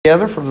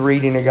Together for the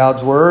reading of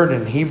God's Word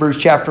in Hebrews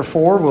chapter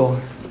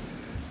 4.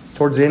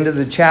 Towards the end of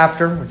the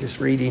chapter, we're just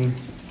reading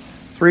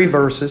 3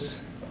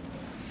 verses.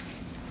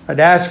 I'd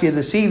ask you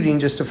this evening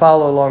just to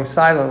follow along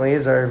silently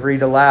as I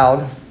read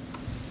aloud.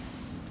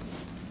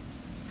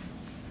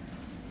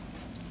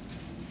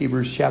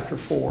 Hebrews chapter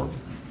 4.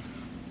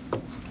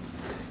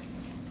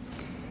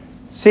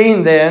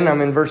 Seeing then,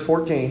 I'm in verse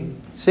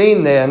 14.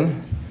 Seeing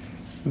then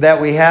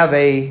that we have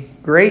a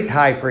great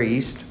high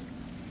priest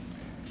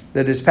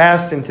that is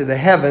passed into the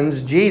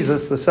heavens,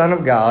 Jesus, the Son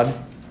of God,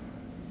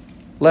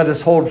 let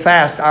us hold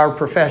fast our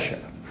profession.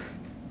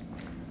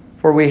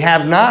 For we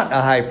have not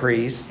a high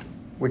priest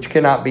which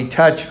cannot be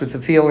touched with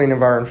the feeling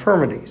of our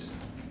infirmities,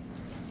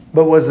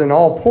 but was in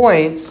all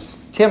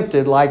points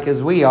tempted like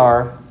as we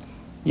are,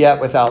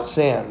 yet without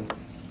sin.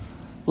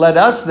 Let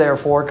us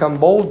therefore come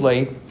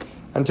boldly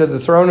unto the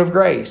throne of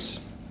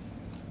grace,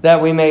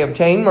 that we may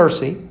obtain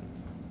mercy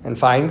and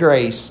find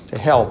grace to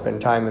help in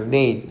time of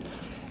need.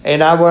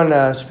 And I want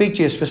to speak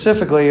to you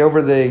specifically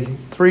over the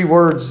 3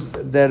 words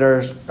that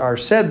are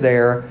said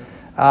there,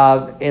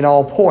 in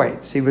all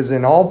points. He was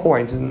in all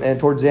points. And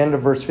towards the end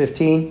of verse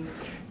 15,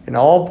 in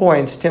all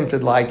points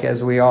tempted like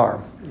as we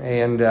are.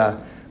 And all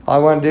I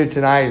want to do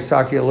tonight is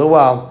talk to you a little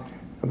while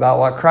about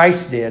what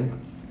Christ did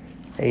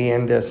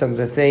and some of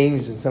the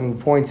things and some of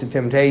the points of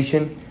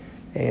temptation.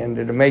 And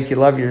to make you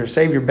love your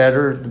Savior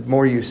better, the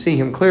more you see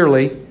Him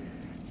clearly.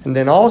 And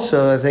then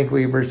also, I think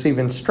we receive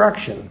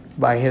instruction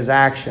by His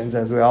actions,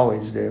 as we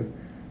always do.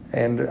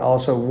 And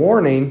also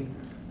warning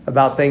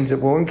about things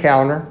that we'll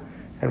encounter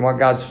and what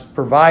God's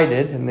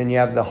provided. And then you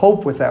have the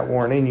hope with that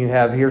warning. You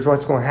have, here's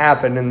what's going to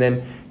happen. And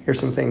then here's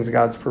some things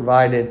God's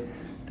provided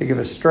to give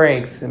us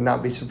strength and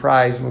not be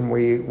surprised when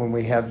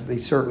we have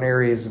these certain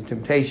areas of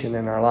temptation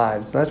in our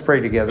lives. Let's pray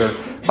together.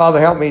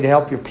 Father, help me to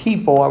help your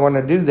people. I want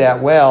to do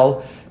that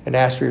well and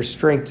ask for your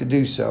strength to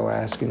do so. I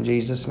ask in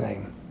Jesus'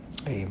 name.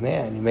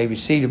 Amen. You may be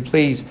seated,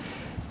 please,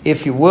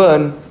 if you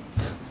would.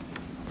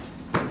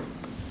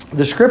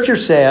 The scripture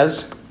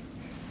says,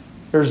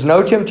 there's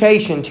no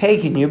temptation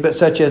taking you, but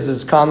such as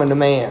is common to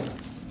man.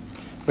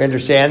 We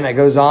understand that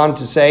goes on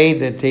to say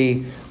that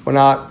He will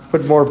not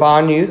put more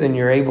upon you than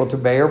you're able to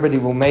bear, but He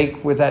will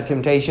make with that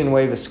temptation a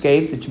way of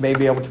escape that you may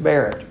be able to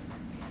bear it.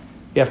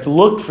 You have to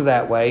look for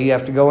that way. You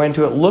have to go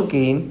into it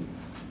looking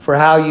for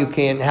how you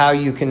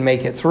can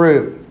make it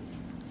through.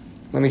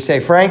 Let me say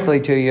frankly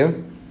to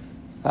you,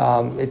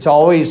 it's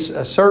always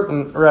a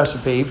certain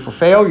recipe for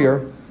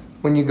failure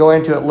when you go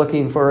into it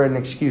looking for an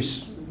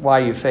excuse why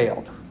you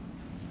failed.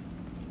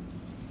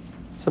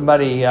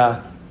 Somebody,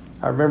 I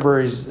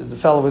remember the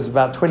fellow was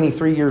about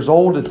 23 years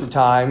old at the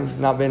time,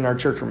 not been in our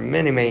church for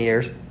many, many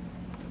years.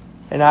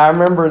 And I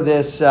remember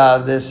this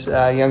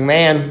young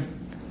man,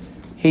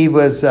 he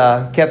was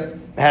kept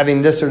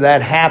having this or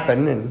that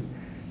happen. And,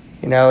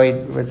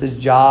 with his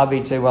job,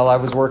 he'd say, well, I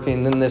was working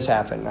and then this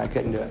happened. I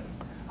couldn't do it.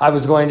 I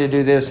was going to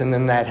do this, and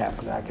then that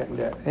happened. I couldn't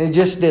do it. And he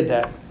just did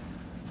that.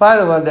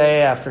 Finally, one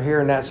day, after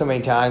hearing that so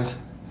many times,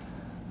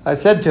 I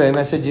said to him,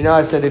 I said,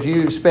 if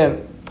you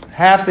spent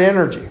half the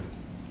energy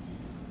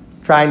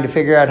trying to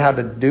figure out how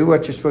to do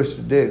what you're supposed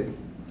to do,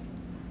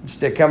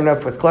 instead of coming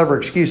up with clever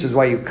excuses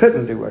why you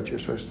couldn't do what you're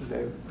supposed to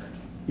do,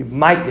 you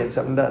might get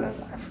something done in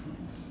life.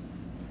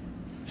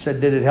 I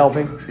said, did it help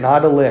him?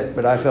 Not a lick,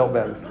 but I felt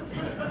better.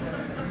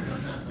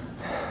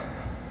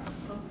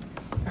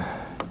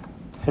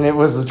 And it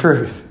was the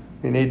truth.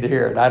 You need to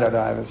hear it. I don't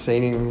know. I haven't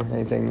seen him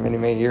anything in many,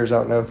 many years.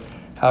 I don't know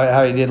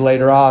how he did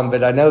later on,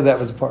 but I know that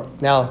was a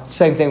part. Now,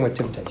 same thing with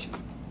temptation.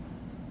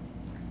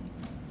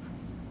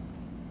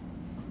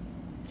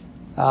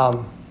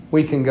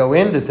 We can go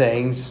into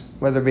things,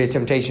 whether it be a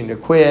temptation to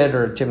quit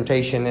or a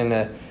temptation in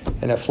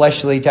a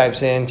fleshly type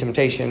sin,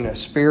 temptation in a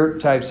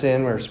spirit type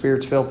sin where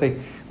spirit's filthy,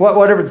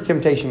 whatever the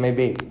temptation may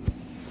be.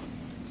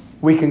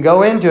 We can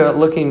go into it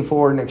looking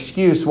for an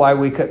excuse why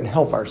we couldn't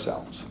help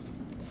ourselves.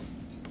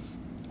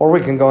 Or we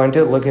can go into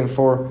it looking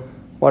for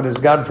what has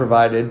God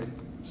provided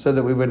so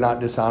that we would not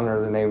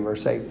dishonor the name of our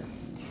Savior.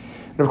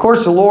 And of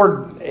course, the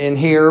Lord in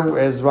here,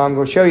 as I'm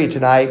going to show you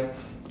tonight,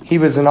 He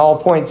was in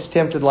all points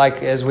tempted like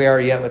as we are,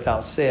 yet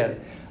without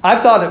sin. I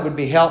thought it would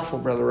be helpful,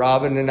 Brother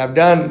Robin, and I've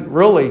done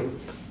really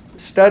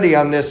study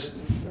on this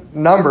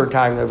number of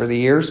times over the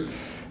years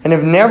and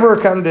have never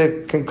come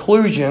to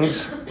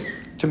conclusions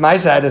to my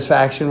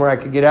satisfaction where I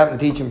could get out and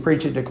teach and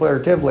preach it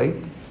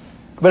declaratively.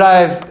 But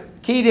I've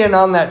keyed in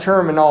on that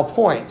term in all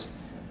points.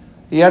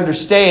 You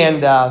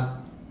understand,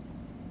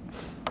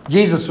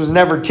 Jesus was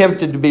never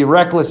tempted to be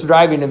reckless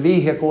driving a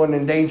vehicle and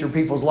endanger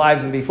people's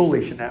lives and be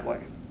foolish in that way.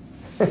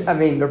 I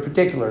mean, they're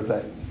particular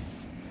things.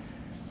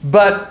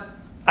 But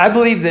I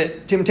believe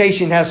that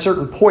temptation has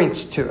certain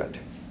points to it.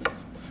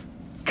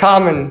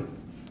 Common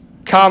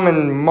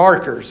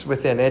markers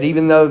within it,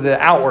 even though the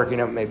outworking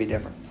of it may be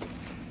different.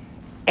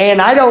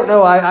 And I don't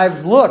know,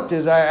 I've looked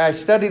as I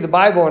study the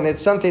Bible, and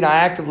it's something I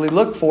actively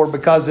look for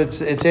because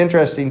it's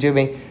interesting to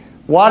me.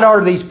 What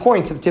are these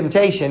points of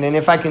temptation? And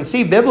if I can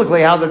see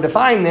biblically how they're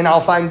defined, then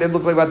I'll find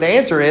biblically what the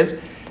answer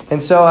is.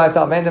 And so I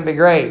thought, man, that'd be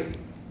great.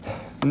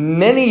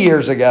 Many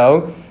years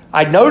ago,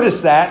 I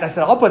noticed that, and I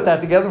said, I'll put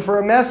that together for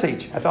a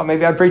message. I thought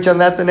maybe I'd preach on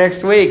that the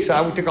next week, so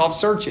I took off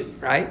searching,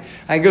 right?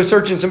 I go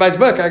searching somebody's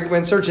book. I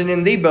went searching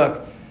in the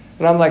book,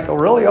 and I'm like, oh,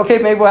 really? Okay,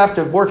 maybe we'll have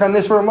to work on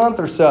this for a month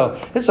or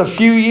so. It's a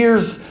few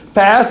years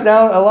past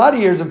now. A lot of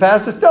years have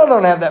passed. I still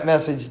don't have that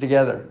message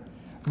together.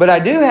 But I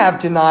do have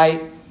tonight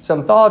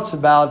some thoughts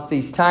about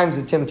these times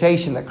of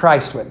temptation that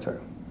Christ went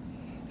through.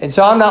 And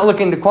so I'm not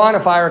looking to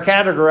quantify or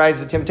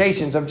categorize the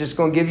temptations. I'm just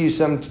going to give you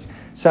some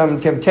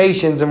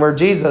temptations and where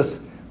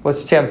Jesus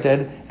was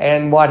tempted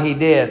and what he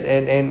did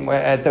and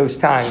at those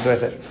times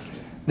with it.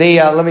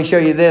 Let me show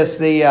you this.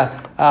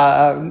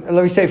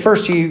 Let me say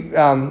first, you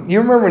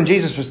remember when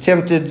Jesus was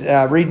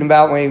tempted, reading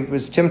about when he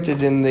was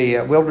tempted in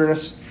the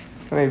wilderness?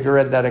 How many of you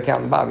read that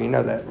account in the Bible? You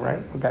know that, right?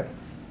 Okay.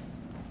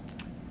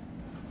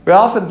 We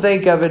often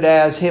think of it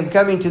as him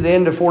coming to the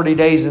end of 40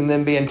 days and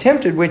then being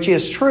tempted, which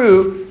is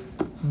true.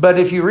 But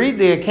if you read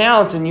the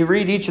account and you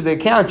read each of the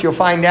accounts, you'll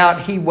find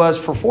out he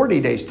was for 40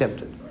 days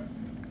tempted.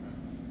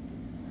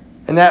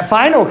 And that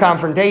final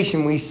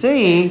confrontation we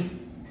see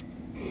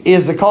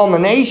is the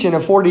culmination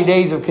of 40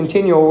 days of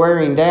continual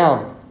wearing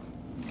down.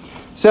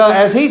 So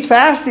as he's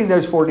fasting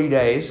those 40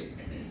 days,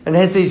 and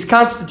as he's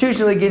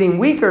constitutionally getting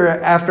weaker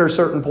after a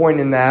certain point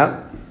in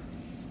that,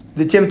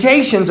 the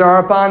temptations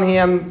are upon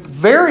him,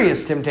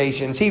 various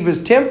temptations. He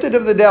was tempted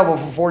of the devil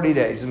for 40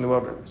 days in the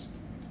wilderness.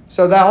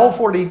 So that whole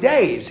 40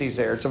 days he's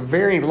there. It's a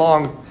very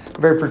long,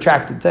 very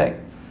protracted thing.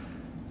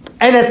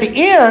 And at the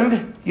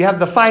end, you have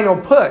the final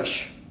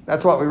push.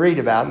 That's what we read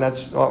about, and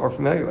that's what we're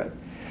familiar with.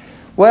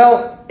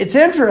 Well, it's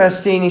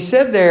interesting. He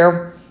said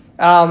there,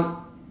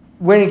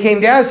 when he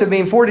came down, it said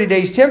being 40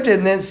 days tempted,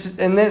 and then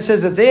it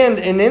says at the end,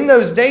 and in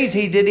those days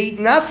he did eat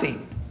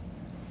nothing.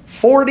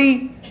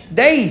 40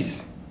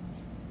 days.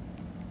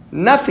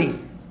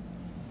 Nothing.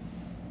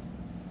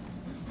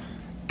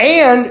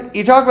 And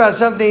you talk about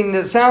something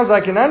that sounds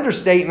like an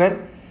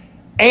understatement.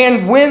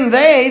 And when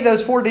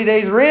those 40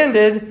 days were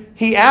ended,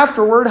 he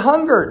afterward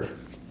hungered.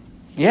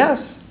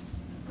 Yes.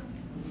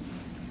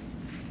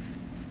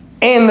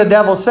 And the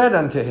devil said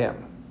unto him,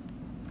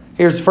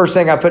 here's the first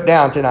thing I put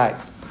down tonight.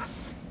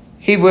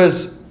 He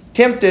was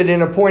tempted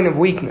in a point of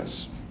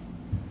weakness.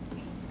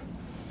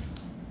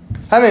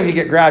 How many of you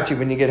get grouchy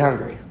when you get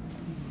hungry?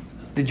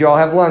 Did you all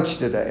have lunch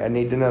today? I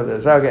need to know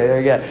this. Okay, there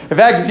you go. In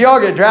fact, if you all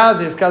get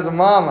drowsy, it's because of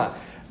Mama.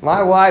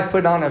 My wife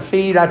put on a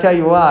feed. I tell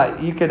you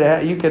what, you could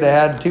have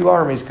had 2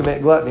 armies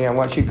commit gluttony on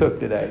what she cooked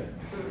today.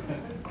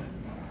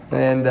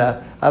 And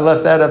I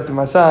left that up to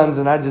my sons,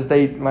 and I just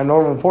ate my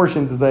normal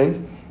portions of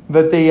things.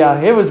 But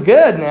it was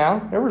good now.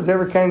 There was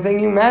every kind of thing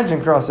you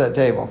imagine across that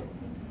table.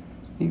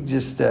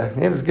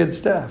 It was good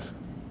stuff.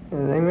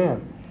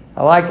 Amen.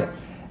 I like it.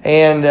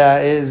 And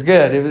it was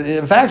good.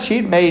 In fact,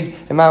 she'd made,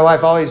 and my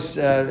wife always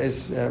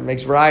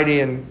makes variety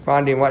and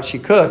quantity in what she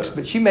cooks,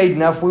 but she made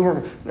enough. We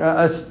were,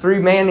 us 3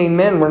 manning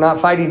men were not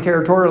fighting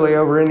territorially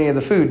over any of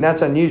the food, and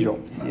that's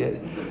unusual. Yeah.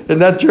 Isn't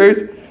that the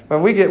truth?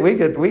 When we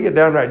get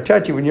downright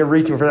touchy when you're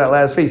reaching for that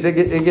last piece.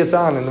 It gets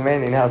on in the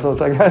Manning household.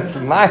 It's like, that's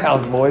my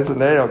house, boys, and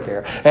they don't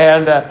care.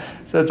 And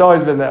so it's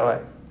always been that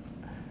way.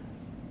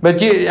 But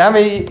you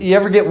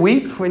ever get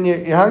weak when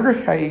you're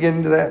hungry? How you get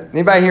into that?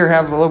 Anybody here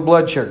have low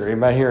blood sugar?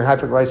 Anybody here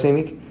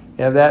hypoglycemic?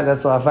 You have that?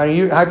 That's a lot of fun. Are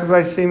you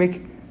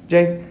hypoglycemic,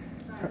 Jane?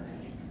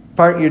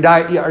 Are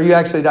you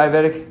actually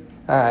diabetic?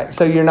 All right.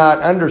 So you're not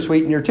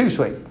undersweet and you're too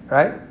sweet,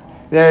 right?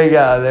 There you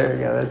go.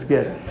 That's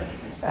good.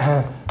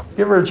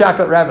 Give her a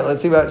chocolate rabbit.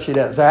 Let's see what she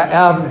does.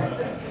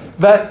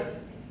 But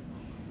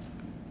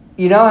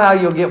you know how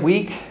you'll get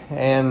weak?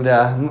 And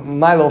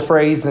my little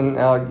phrase, and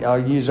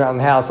I'll use around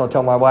the house, I'll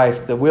tell my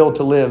wife, the will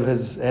to live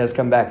has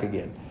come back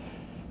again.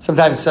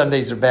 Sometimes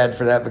Sundays are bad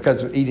for that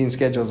because eating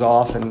schedule's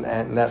off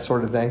and that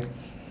sort of thing.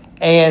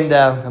 And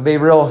I'll be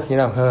real,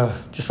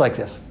 just like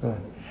this.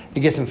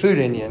 You get some food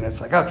in you, and it's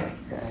like, okay,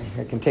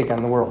 I can take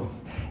on the world.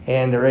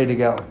 And they're ready to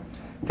go.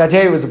 I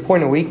tell you, it was a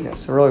point of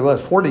weakness. It really was.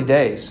 40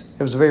 days.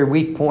 It was a very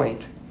weak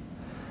point.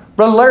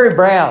 Brother Larry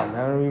Brown.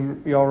 I don't know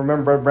if you all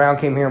remember Brother Brown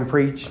came here and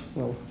preached.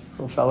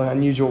 Little fellow,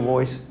 unusual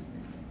voice.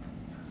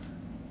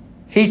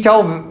 He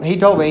told me,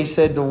 he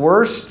said, the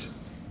worst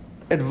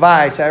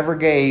advice I ever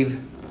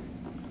gave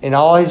in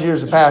all his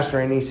years of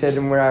pastoring, he said,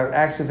 and where I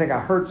actually think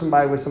I hurt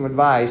somebody with some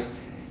advice,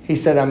 he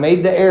said, I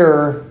made the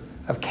error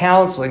of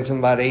counseling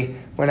somebody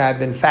when I've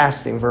been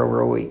fasting for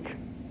over a week.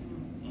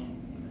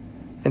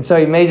 And so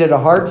he made it a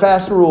hard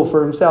fast rule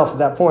for himself at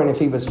that point if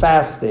he was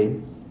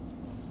fasting,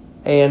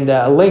 and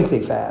a lengthy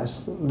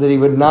fast, that he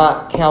would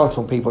not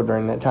counsel people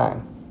during that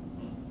time.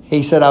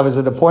 He said, I was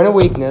at a point of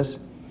weakness.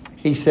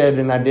 He said,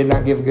 and I did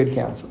not give good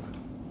counsel.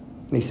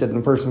 And he said, and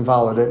the person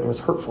followed it and was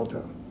hurtful to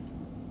him.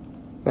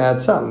 Now,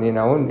 that's something,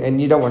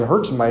 and you don't want to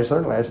hurt somebody,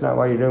 certainly. That's not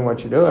why you're doing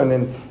what you're doing.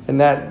 And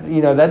that,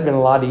 that'd been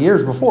a lot of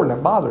years before, and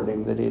it bothered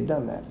him that he had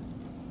done that.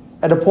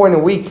 At a point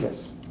of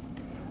weakness.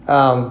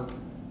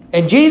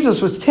 And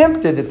Jesus was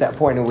tempted at that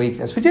point of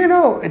weakness. But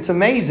it's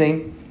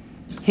amazing.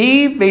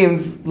 He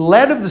being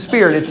led of the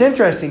Spirit. It's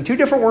interesting. 2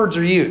 different words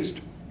are used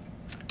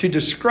to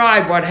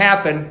describe what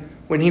happened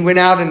when he went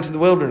out into the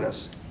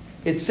wilderness.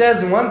 It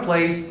says in one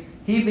place,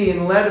 He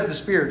being led of the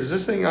Spirit. Is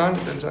this thing on? It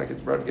doesn't sound like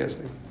it's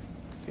broadcasting.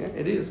 Yeah,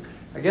 it is.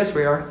 I guess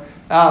we are.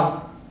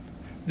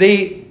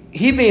 He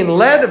being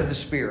led of the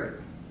Spirit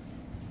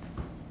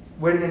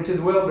went into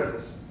the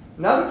wilderness.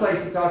 Another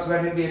place it talks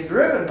about him being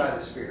driven by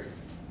the Spirit.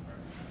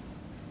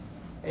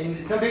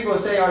 And some people will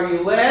say, are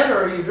you led or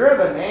are you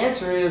driven? The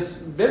answer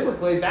is,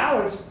 biblically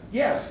balanced,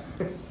 yes.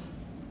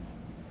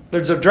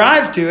 There's a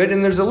drive to it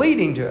and there's a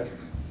leading to it.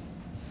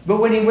 But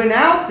when he went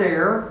out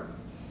there,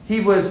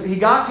 he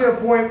got to a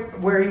point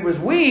where he was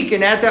weak,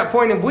 and at that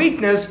point of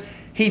weakness,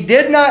 he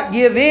did not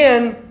give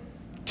in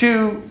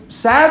to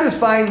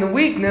satisfying the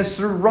weakness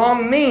through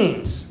wrong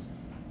means.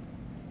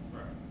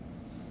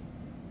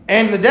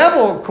 And the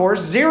devil, of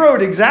course,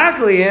 zeroed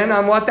exactly in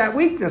on what that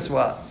weakness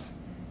was.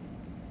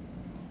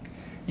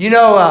 You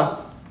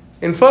know,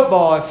 in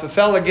football, if a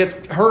fella gets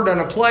hurt on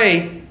a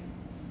play,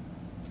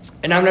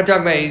 and I'm not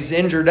talking about he's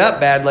injured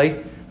up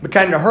badly, but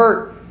kind of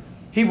hurt,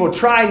 he will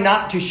try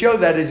not to show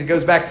that as he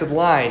goes back to the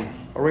line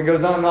or when he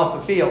goes on and off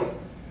the field.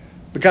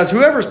 Because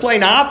whoever's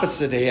playing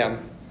opposite to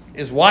him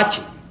is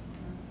watching.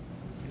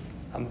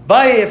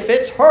 But if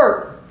it's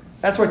hurt,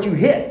 that's what you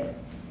hit.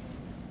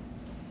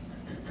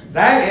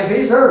 If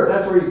he's hurt,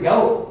 that's where you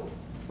go.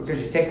 Because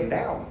you take him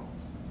down.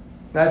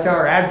 That's how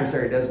our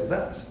adversary does with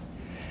us.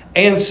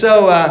 And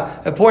so,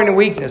 a point of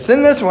weakness.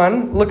 Then this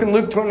one, look in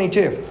Luke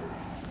 22.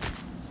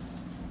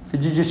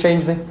 Did you just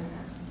change me?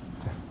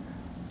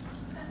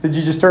 Did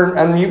you just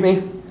unmute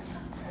me?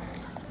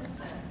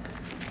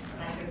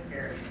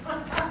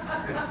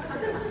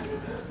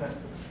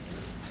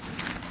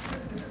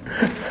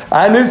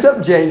 I knew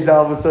something changed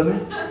all of a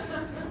sudden.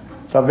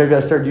 Thought maybe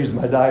I started using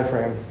my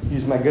diaphragm.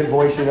 Using my good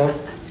voice, you know.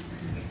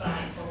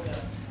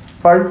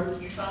 Pardon?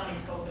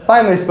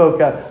 Finally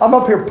spoke up. I'm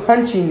up here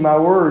punching my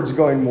words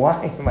going,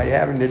 why am I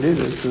having to do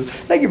this? So,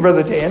 thank you,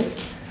 Brother Dan.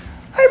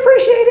 I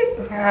appreciate it.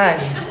 All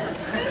right.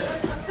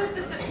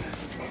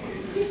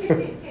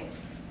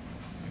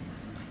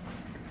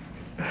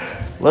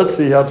 Let's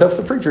see how tough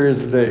the preacher is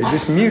today.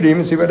 Just mute him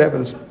and see what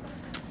happens.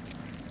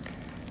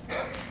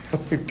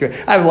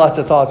 I have lots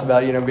of thoughts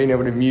about, being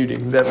able to mute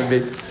him. That would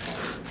be,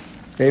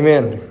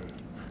 amen.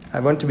 I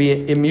want to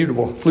be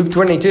immutable. Luke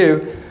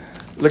 22.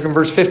 Look in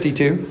verse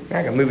 52.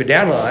 I can move it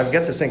down a little. I've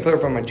got this thing clear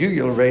up on my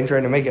jugular vein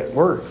trying to make it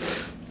work.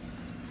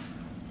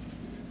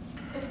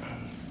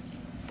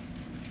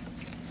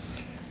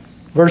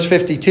 Verse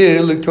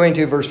 52, Luke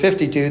 22, verse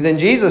 52. Then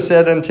Jesus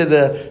said unto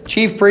the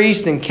chief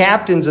priests and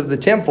captains of the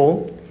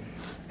temple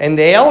and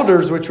the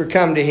elders which were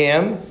come to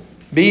him,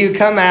 be you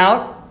come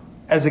out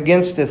as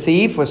against a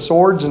thief with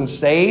swords and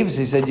staves?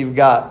 He said, you've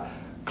got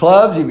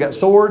clubs, you've got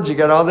swords, you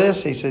got all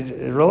this. He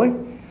said, really?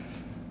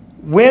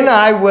 When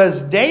I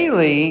was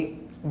daily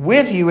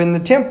with you in the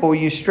temple,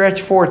 you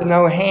stretched forth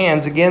no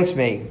hands against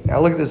me.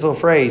 Now look at this little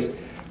phrase.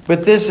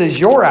 But this is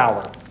your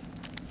hour.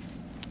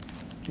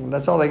 Well,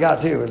 that's all they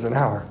got too, is an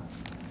hour.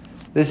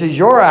 This is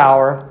your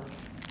hour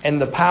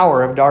and the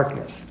power of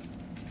darkness.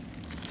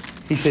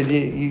 He said,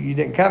 you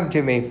didn't come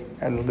to me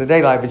in the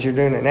daylight, but you're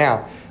doing it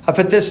now. I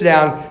put this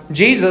down.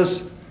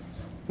 Jesus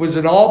was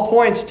in all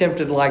points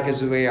tempted like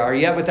as we are,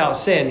 yet without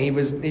sin. He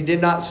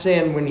did not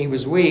sin when he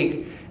was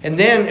weak. And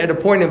then at a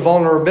point of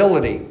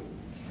vulnerability.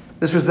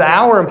 This was the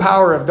hour and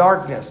power of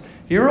darkness.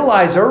 You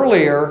realize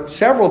earlier,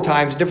 several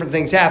times, different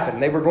things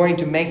happened. They were going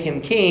to make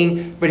him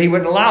king, but he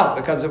wouldn't allow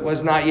it because it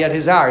was not yet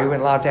his hour. He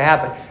wouldn't allow it to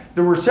happen.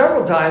 There were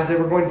several times they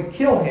were going to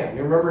kill him.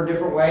 You remember in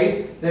different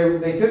ways?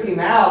 They took him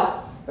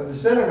out of the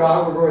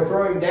synagogue. They were going to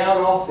throw him down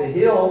off the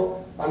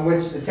hill on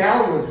which the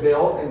town was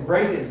built and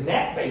break his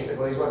neck,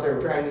 basically, is what they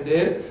were trying to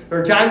do. There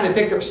were times they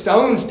picked up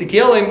stones to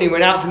kill him, and he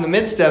went out from the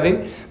midst of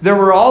him. There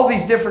were all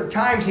these different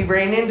times he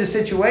ran into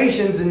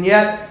situations, and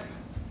yet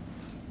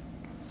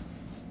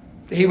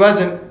it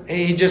wasn't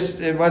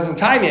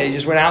time yet. He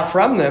just went out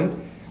from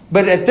them.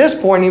 But at this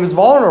point, he was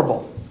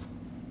vulnerable.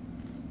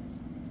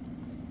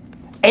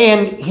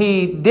 And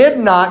he did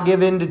not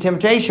give in to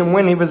temptation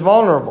when he was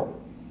vulnerable.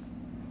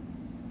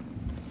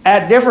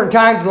 At different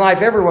times in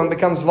life, everyone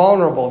becomes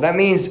vulnerable. That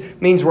means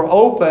we're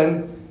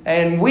open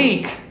and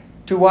weak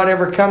to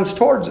whatever comes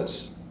towards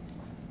us.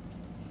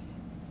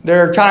 There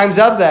are times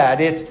of that.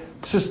 It's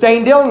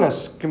sustained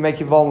illness can make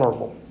you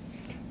vulnerable.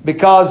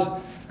 Because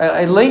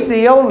a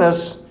lengthy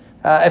illness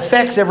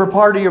affects every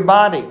part of your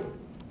body.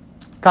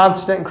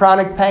 Constant and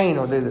chronic pain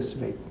will do this to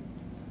people.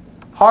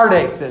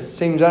 Heartache that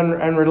seems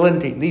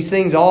unrelenting. These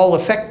things all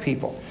affect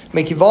people,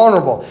 make you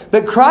vulnerable.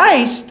 But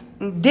Christ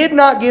did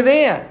not give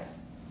in.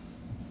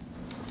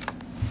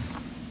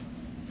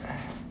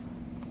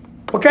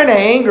 What kind of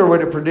anger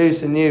would it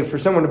produce in you for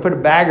someone to put a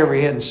bag over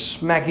your head and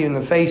smack you in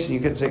the face and you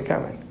couldn't see it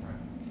coming?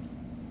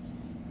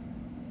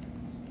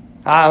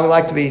 I would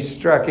like to be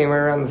struck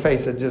anywhere around the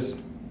face that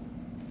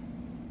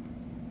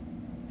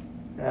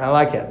I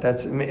like it.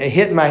 That's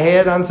hitting my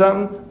head on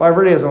something.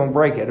 Whatever it is, I'm going to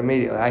break it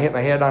immediately. I hit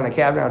my head on a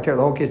cabinet, I'll tear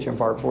the whole kitchen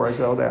apart before I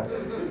settle down.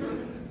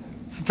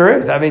 It's the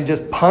truth.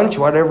 Just punch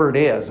whatever it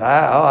is.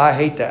 I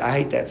hate that. I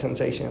hate that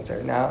sensation up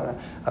there. Now,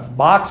 I've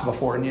boxed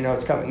before and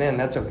it's coming in.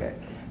 That's okay.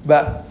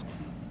 But,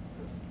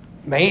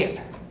 man,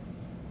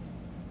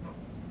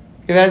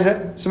 You ever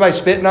had somebody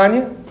spitting on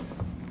you?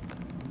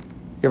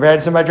 You ever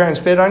had somebody trying to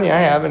spit on you? I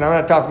have, and I'm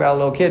not talking about a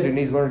little kid who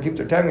needs to learn to keep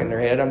their tongue in their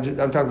head.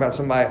 I'm talking about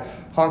somebody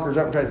honkers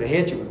up and tries to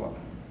hit you with one.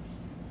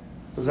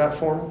 Was that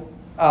formal?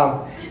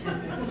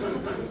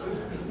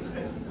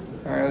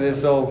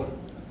 This old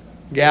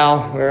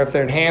gal, we were up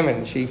there in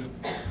Hammond, she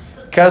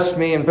cussed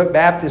me and put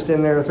Baptist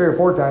in there 3 or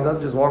 4 times. I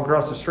was just walking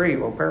across the street.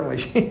 Well, apparently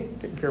she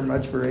didn't care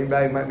much for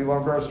anybody who might be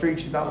walking across the street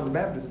she thought was a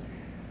Baptist.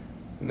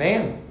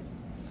 Man,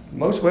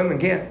 most women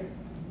can't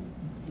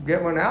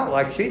get one out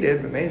like she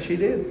did, but man, she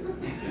did.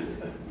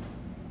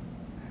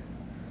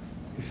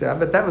 He said, I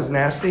bet that was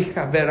nasty.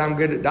 I bet I'm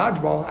good at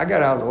dodgeball. I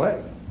got out of the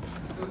way.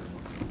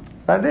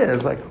 I did.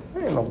 It's like,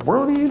 what in the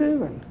world are you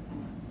doing?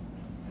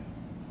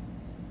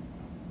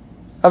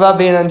 How about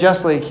being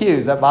unjustly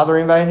accused? That bother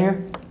anybody in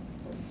here?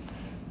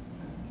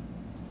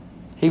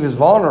 He was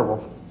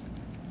vulnerable.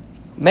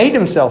 Made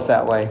himself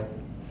that way.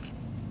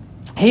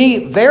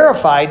 He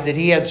verified that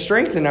he had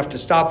strength enough to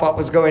stop what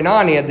was going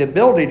on. He had the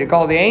ability to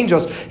call the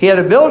angels. He had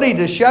the ability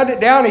to shut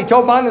it down. He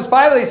told Pontius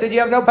Pilate, he said,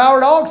 you have no power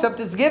at all except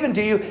it's given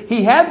to you.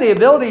 He had the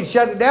ability to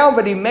shut it down,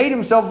 but he made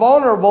himself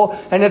vulnerable.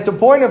 And at the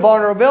point of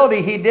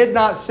vulnerability, he did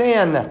not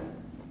sin. In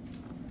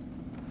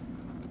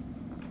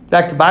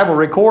fact, the Bible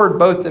records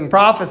both in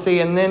prophecy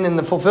and then in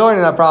the fulfilling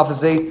of that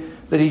prophecy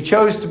that he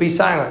chose to be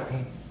silent.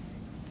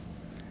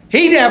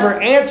 He never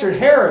answered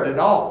Herod at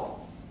all.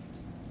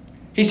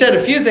 He said a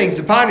few things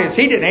to Pontius.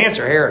 He didn't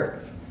answer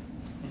Herod.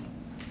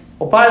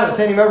 Well, Pilate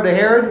sent him over to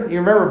Herod. You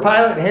remember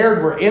Pilate and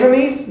Herod were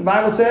enemies, the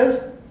Bible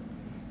says.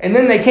 And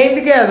then they came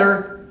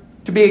together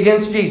to be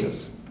against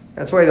Jesus.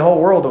 That's the way the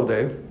whole world will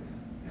do.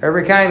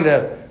 Every kind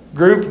of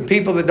group of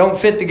people that don't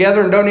fit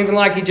together and don't even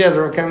like each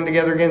other will come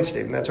together against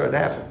him. That's what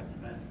happened.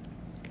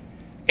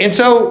 And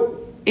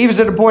so he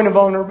was at a point of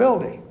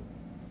vulnerability.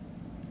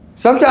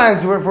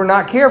 Sometimes if we're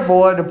not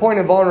careful, at a point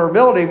of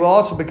vulnerability, we'll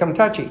also become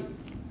touchy.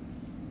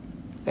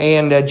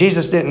 And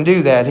Jesus didn't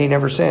do that. He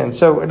never sinned.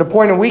 So at the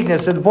point of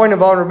weakness, at the point of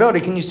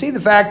vulnerability, can you see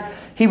the fact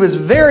he was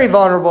very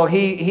vulnerable?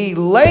 He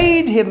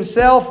laid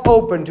himself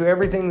open to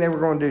everything they were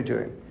going to do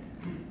to him.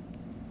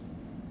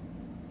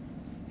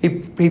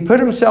 He put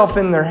himself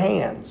in their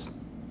hands.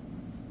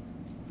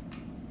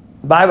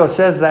 The Bible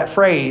says that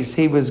phrase,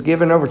 he was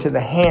given over to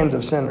the hands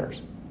of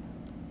sinners.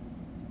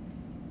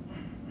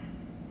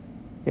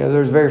 You know,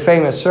 there's a very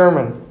famous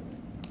sermon.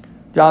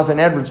 Jonathan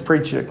Edwards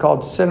preached it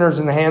called Sinners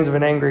in the Hands of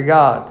an Angry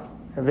God.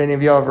 Have any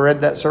of you ever read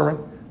that sermon?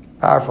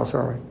 Powerful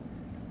sermon.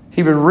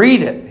 He would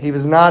read it. He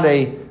was not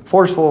a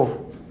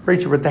forceful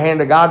preacher, but the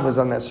hand of God was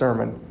on that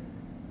sermon.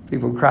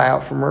 People would cry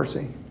out for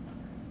mercy.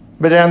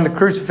 But on the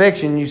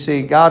crucifixion, you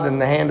see God in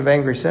the hand of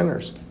angry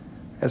sinners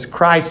as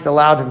Christ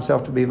allowed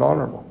himself to be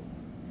vulnerable.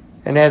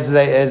 And as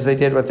they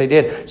did what they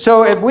did.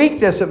 So at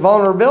weakness, at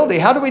vulnerability,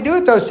 how do we do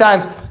it those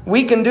times?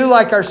 We can do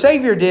like our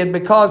Savior did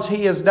because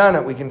he has done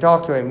it. We can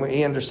talk to him.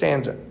 He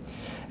understands it.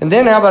 And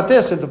then how about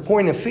this? At the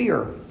point of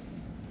fear.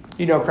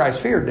 You know Christ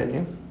feared, didn't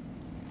you?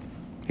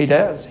 He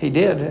does. He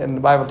did. And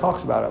the Bible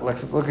talks about it.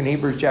 Let's look in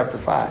Hebrews chapter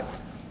 5.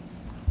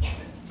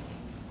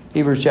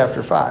 Hebrews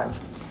chapter 5.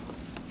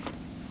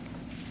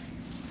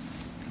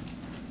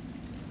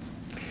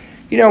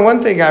 You know,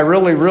 one thing I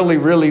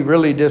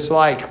really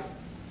dislike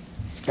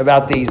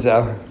about these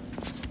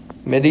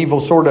medieval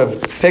sort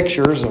of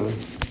pictures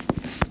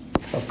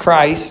of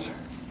Christ,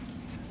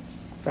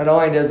 not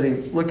only does he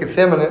look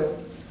effeminate,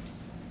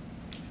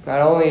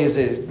 not only is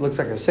he looks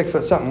like a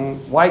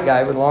 6-foot-something white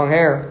guy with long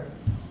hair,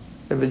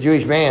 instead of a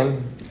Jewish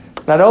man,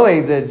 not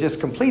only the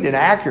just complete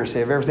inaccuracy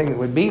of everything that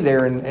would be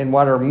there in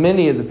what are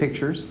many of the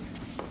pictures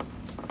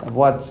of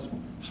what's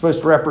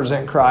supposed to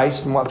represent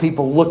Christ and what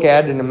people look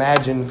at and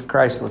imagine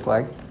Christ look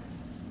like.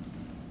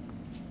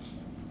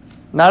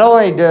 Not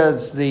only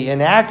does the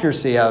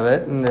inaccuracy of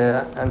it and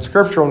the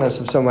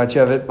unscripturalness of so much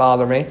of it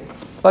bother me,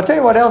 but I'll tell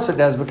you what else it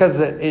does, because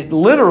it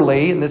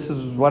literally, and this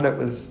is what it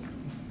was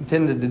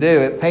intended to do,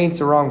 it paints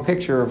the wrong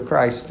picture of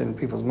Christ in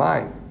people's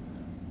mind.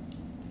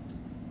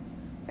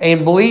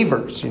 And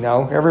believers,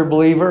 every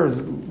believer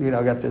is,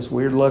 got this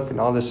weird look and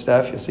all this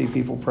stuff. You'll see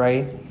people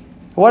praying.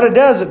 What it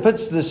does, it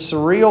puts this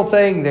surreal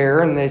thing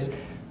there, and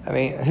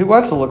who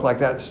wants to look like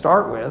that to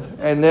start with?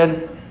 And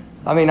then,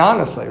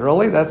 honestly,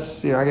 really,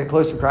 that's, I get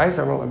close to Christ.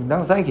 I'm like,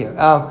 no, thank you.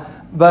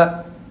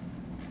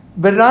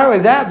 But not only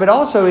that, but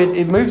also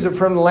it moves it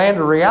from the land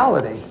of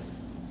reality.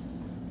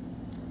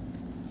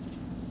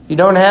 You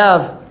don't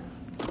have,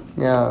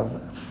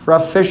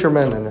 rough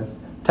fishermen and a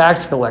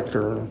tax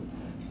collector,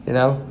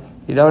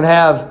 You don't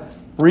have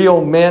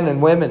real men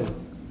and women,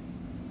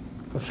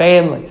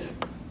 families,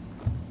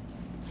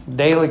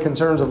 daily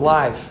concerns of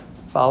life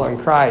following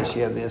Christ.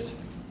 You have this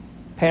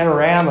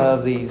panorama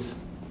of these,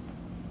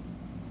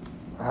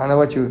 I don't know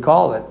what you would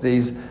call it,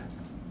 these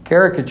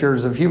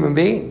caricatures of human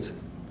beings.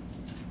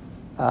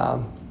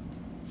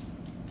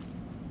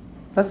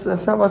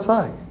 That's not what it's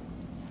like.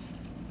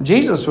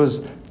 Jesus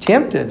was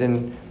tempted,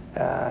 and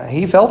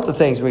he felt the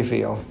things we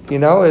feel.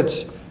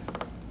 It's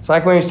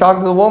like when he was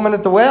talking to the woman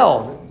at the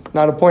well.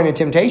 Not a point of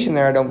temptation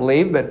there, I don't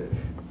believe, but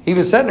he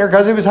was sitting there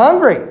because he was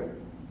hungry.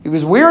 He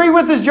was weary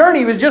with his journey.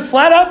 He was just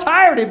flat out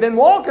tired. He'd been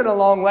walking a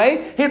long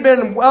way. He'd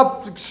been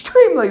up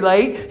extremely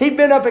late. He'd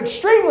been up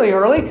extremely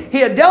early. He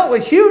had dealt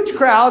with huge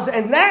crowds,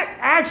 and that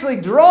actually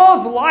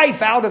draws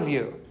life out of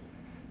you.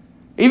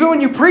 Even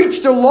when you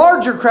preach to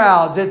larger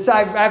crowds,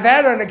 I've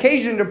had an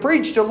occasion to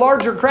preach to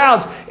larger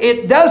crowds.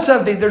 It does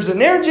something. There's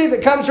an energy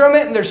that comes from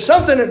it, and there's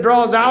something that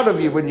draws out of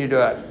you when you do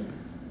it.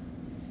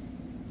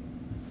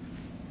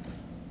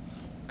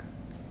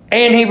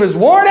 And he was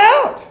worn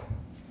out.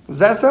 It was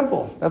that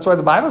simple. That's why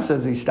the Bible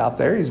says he stopped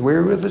there. He's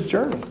weary with his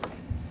journey.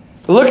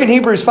 But look in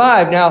Hebrews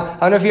 5. Now, I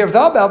don't know if you ever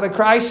thought about it, but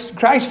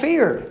Christ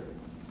feared.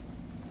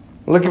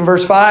 Look in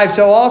verse 5.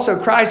 So also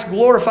Christ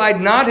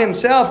glorified not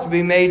himself to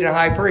be made a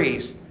high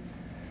priest.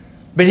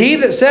 But he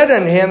that said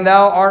unto him,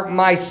 Thou art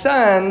my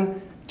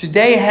son,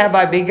 today have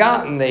I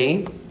begotten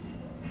thee.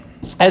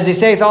 As he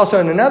saith also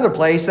in another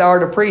place, Thou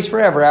art a priest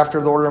forever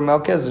after the order of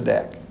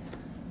Melchizedek.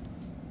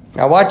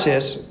 Now watch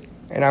this.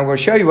 And I'm going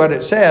to show you what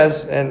it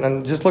says,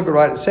 and just look at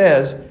what it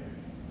says.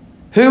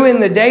 Who in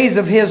the days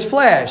of his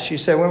flesh? You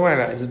say, wait a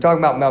minute. Is it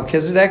talking about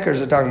Melchizedek or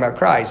is it talking about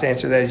Christ? The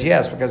answer to that is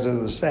yes, because they're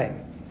the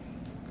same.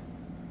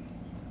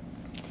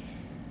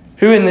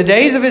 Who in the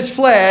days of his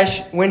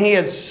flesh, when he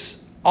had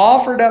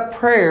offered up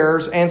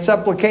prayers and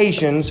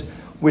supplications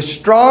with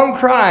strong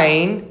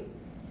crying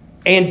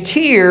and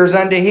tears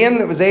unto him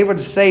that was able to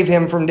save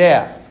him from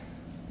death.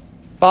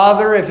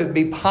 Father, if it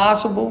be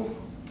possible,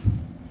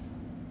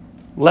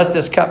 let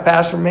this cup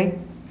pass from me.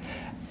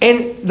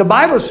 And the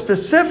Bible is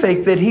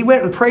specific that he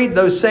went and prayed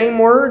those same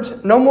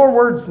words. No more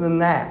words than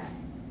that.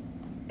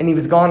 And he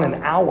was gone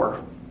an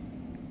hour.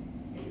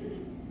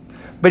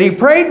 But he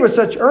prayed with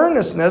such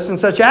earnestness and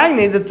such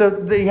agony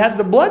that he had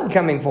the blood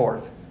coming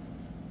forth.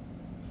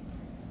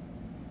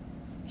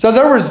 So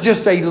there was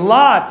just a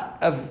lot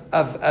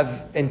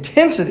of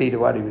intensity to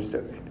what he was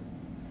doing.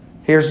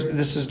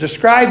 This is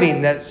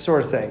describing that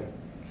sort of thing.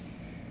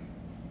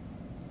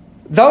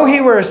 Though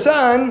he were a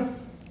son,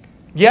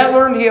 yet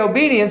learned he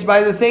obedience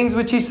by the things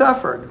which he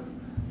suffered.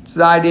 It's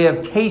the idea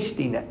of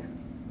tasting it.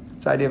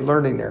 It's the idea of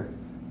learning there.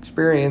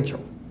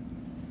 Experiential.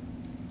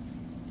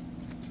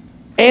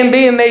 And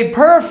being made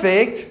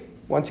perfect,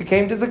 once he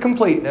came to the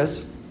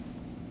completeness,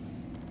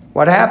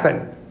 what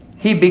happened?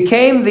 He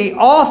became the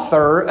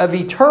author of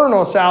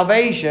eternal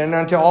salvation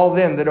unto all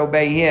them that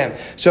obey him.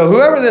 So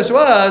whoever this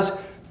was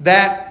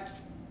that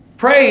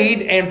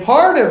prayed, and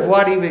part of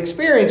what he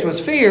experienced was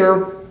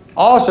fear,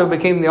 also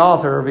became the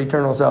author of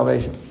eternal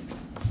salvation.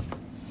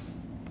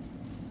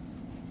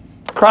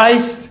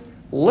 Christ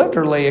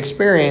literally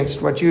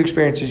experienced what you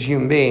experience as a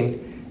human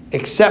being,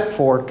 except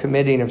for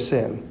committing of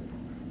sin.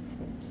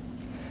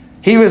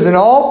 He was in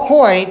all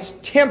points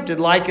tempted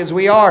like as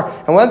we are.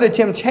 And one of the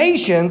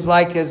temptations,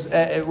 like as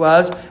it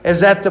was,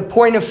 is at the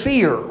point of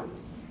fear.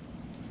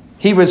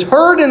 He was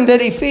hurt in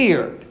that he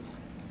feared.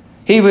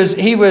 He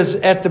was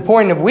at the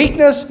point of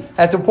weakness,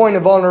 at the point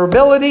of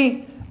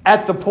vulnerability,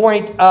 at the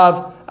point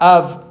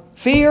of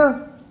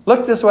fear.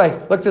 Look this way.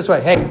 Look this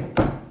way. Hey,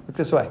 look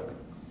this way.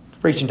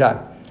 It's preaching time.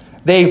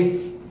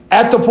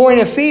 At the point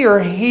of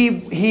fear,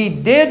 he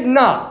did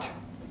not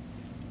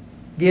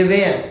give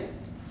in.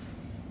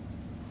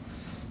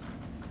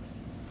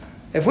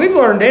 If we've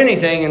learned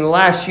anything in the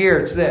last year,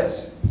 it's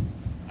this.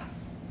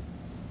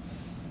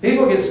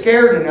 People get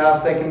scared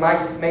enough, they can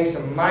make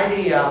some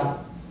mighty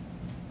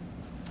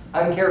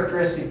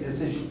uncharacteristic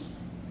decisions.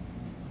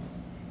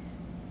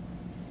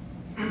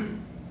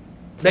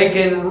 They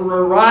can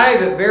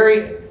arrive at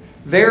very,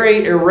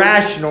 very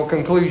irrational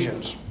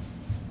conclusions.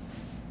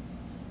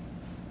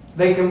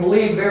 They can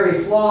believe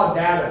very flawed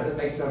data that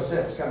makes no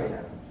sense coming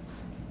out.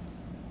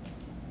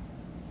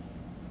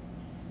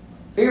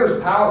 Fear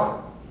is powerful.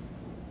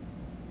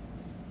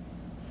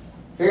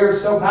 Fear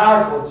is so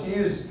powerful, it's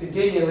used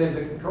continually as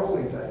a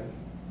controlling thing.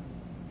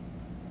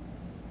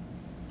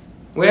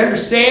 We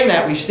understand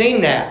that. We've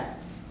seen that.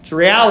 It's a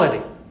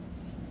reality.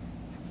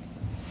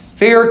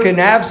 Fear can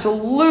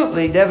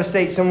absolutely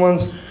devastate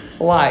someone's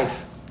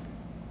life.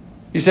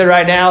 You said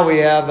right now we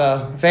have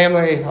a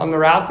family on the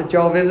route that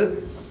y'all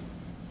visit.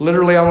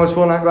 Literally almost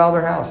will not go out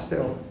of their house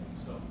still.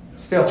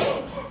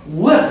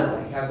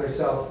 Literally have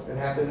themselves and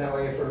have been that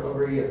way for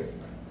over a year.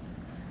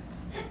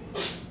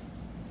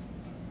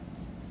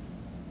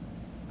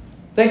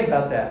 Think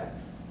about that.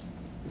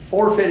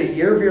 Forfeit a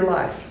year of your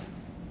life.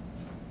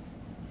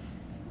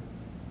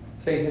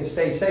 So you can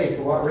stay safe.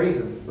 For what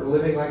reason? For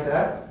living like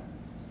that?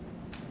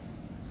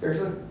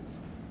 Seriously?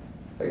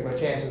 Take my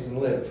chances and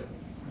live.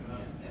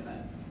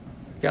 Amen.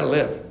 You gotta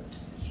live.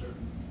 Sure.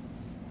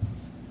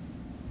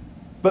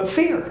 But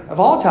fear of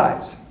all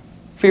types.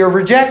 Fear of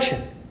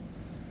rejection.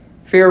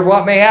 Fear of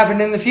what may happen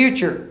in the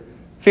future.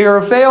 Fear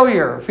of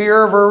failure.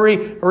 Fear of a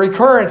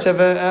recurrence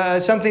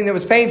of something that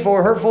was painful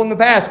or hurtful in the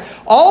past.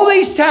 All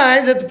these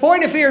times at the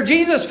point of fear,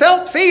 Jesus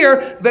felt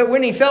fear, but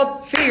when he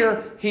felt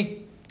fear,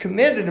 he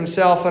committed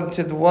himself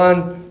unto the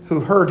one who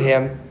heard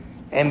him.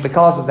 And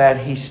because of that,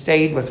 he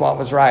stayed with what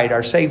was right,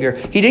 our Savior.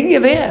 He didn't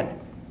give in.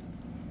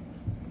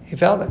 He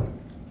felt it.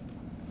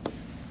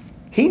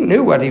 He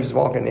knew what he was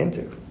walking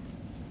into.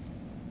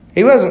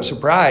 He wasn't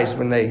surprised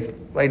when they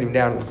laid him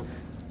down and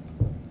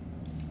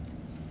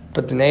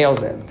put the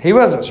nails in. He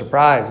wasn't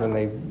surprised when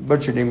they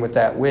butchered him with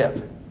that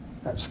whip,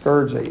 that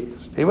scourge they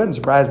used. He wasn't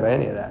surprised by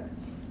any of that.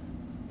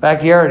 In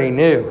fact, he already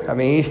knew. I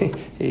mean,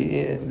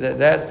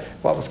 that's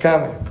what was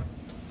coming.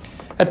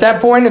 At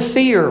that point of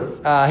fear,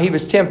 he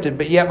was tempted,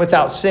 but yet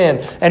without sin.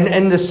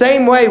 And the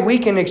same way we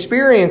can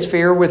experience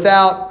fear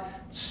without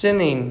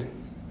sinning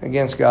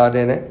against God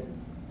in it,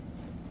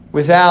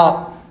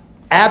 without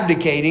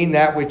abdicating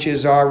that which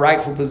is our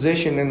rightful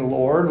position in the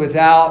Lord,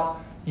 without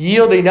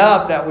yielding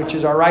up that which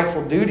is our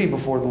rightful duty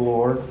before the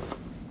Lord.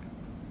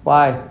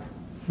 Why?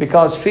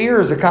 Because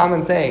fear is a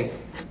common thing.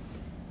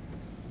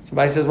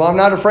 Somebody says, well, I'm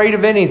not afraid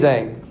of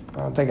anything. I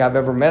don't think I've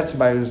ever met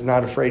somebody who's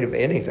not afraid of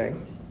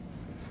anything.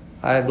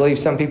 I believe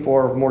some people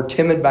are more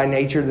timid by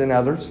nature than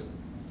others.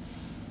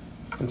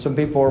 And some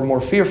people are more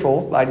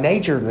fearful by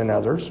nature than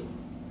others.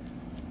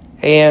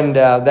 And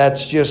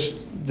that's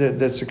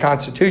the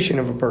constitution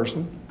of a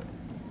person.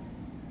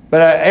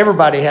 But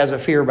everybody has a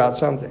fear about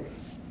something.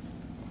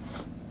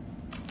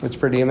 It's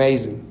pretty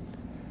amazing.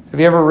 Have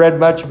you ever read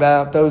much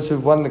about those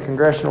who've won the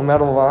Congressional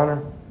Medal of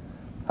Honor?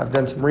 I've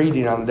done some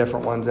reading on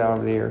different ones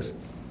over the years.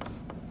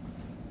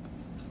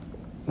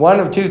 One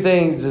of two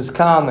things is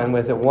common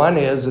with it. One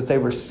is that they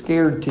were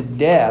scared to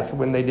death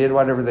when they did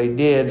whatever they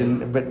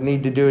did, but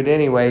need to do it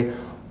anyway.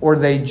 Or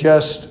they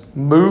just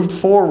moved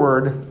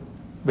forward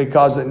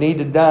because it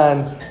needed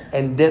done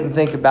and didn't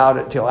think about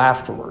it till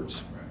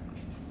afterwards.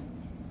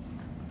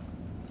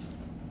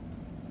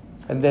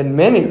 And then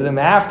many of them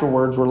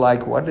afterwards were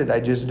like, what did I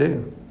just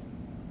do?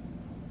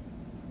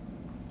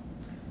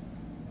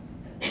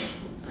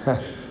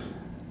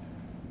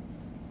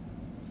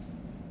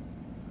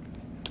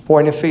 It's a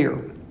point of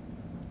fear.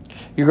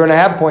 You're going to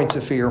have points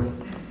of fear.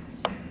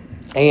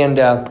 And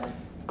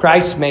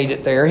Christ made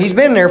it there. He's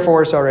been there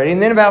for us already.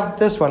 And then about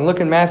this one,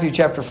 look in Matthew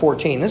chapter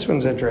 14. This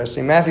one's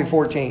interesting. Matthew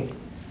 14.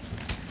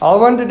 All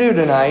I wanted to do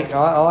tonight,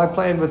 all I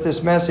planned with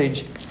this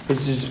message,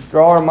 is to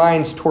draw our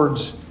minds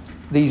towards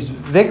these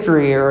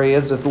victory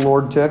areas that the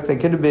Lord took. They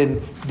could have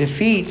been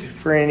defeat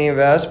for any of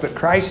us, but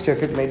Christ took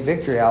it and made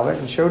victory out of it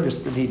and showed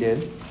us that He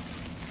did.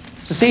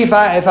 So see if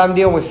I'm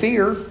dealing with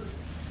fear.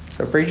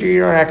 So preacher,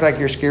 you don't act like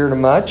you're scared of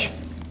much.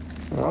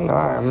 Well, no,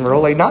 I'm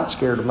really not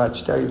scared of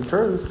much, to tell you the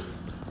truth.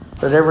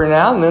 But every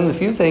now and then, the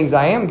few things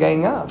I am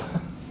gang up.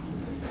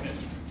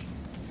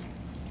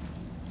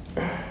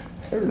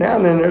 Every now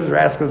and then, there's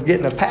rascals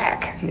getting a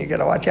pack, and you got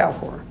to watch out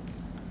for them.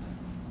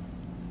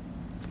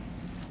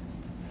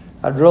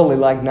 I'd really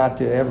like not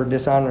to ever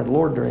dishonor the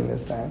Lord during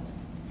this time.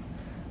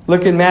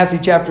 Look in Matthew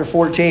chapter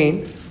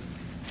 14.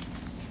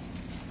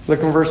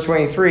 Look in verse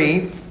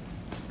 23.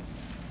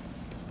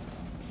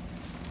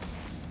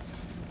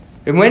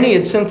 And when He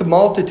had sent the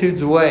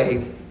multitudes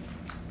away,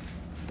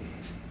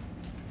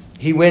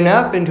 He went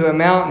up into a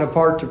mountain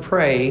apart to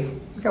pray.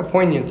 Look how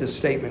poignant this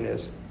statement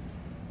is.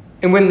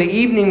 And when the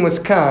evening was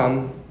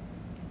come,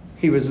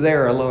 He was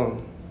there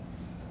alone.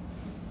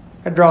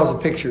 That draws a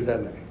picture,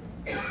 doesn't it?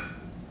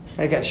 I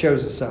think that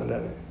shows us something,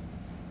 doesn't it?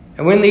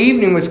 And when the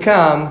evening was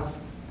come,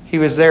 He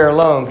was there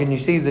alone. Can you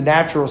see the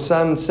natural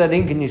sun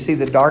setting? Can you see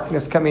the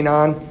darkness coming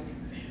on?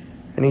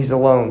 And He's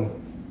alone.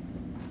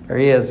 There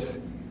He is,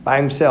 by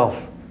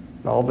Himself.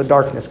 And all the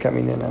darkness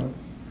coming in on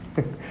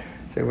Him.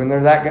 So when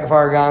they're that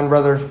far gone,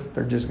 brother,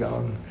 they're just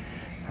gone.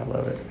 I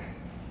love it.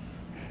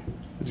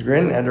 I was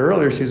grinning at her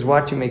earlier. She was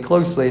watching me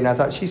closely, and I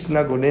thought, she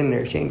snuggled in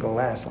there. She ain't going to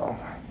last long.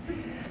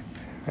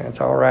 That's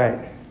all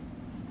right.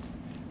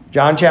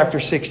 John chapter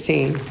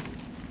 16.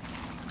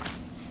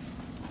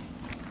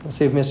 We'll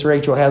see if Miss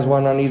Rachel has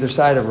one on either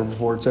side of her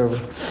before it's over.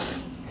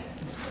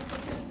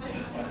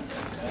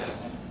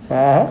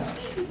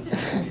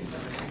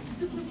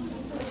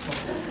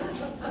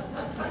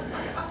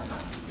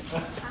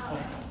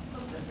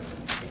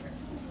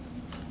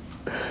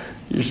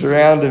 You're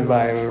surrounded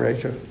by him,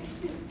 Rachel.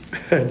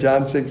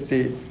 John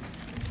 16.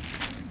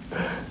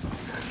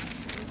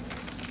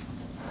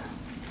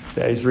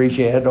 Yeah, he's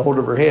reaching ahead to hold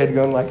of her head,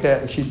 going like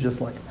that, and she's just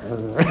like,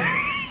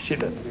 she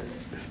doesn't hear.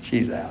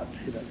 She's out.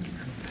 She doesn't hear.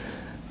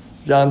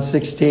 John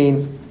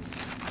 16,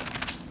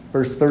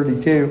 verse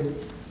 32.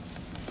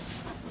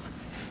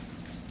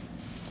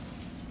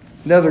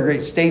 Another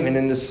great statement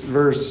in this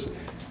verse.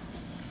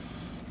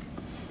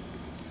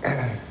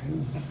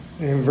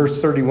 In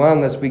verse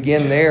 31, let's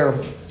begin there.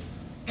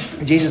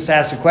 Jesus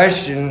asked a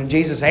question.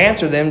 Jesus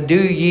answered them, do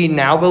ye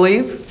now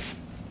believe?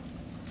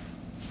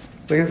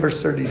 Look at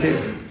verse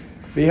 32.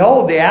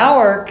 Behold, the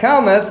hour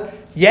cometh,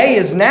 yea,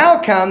 is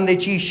now come,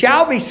 that ye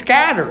shall be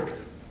scattered,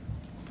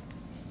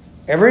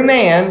 every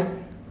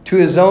man to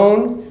his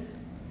own,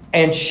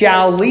 and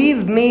shall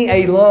leave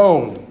me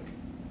alone.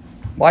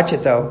 Watch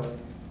it though.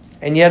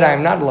 And yet I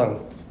am not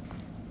alone,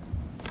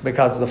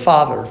 because the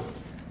Father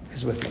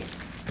is with me.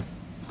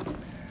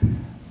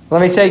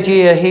 Let me say to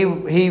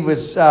you, he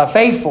was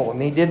faithful,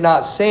 and he did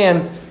not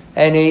sin,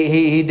 and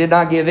he did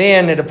not give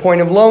in at a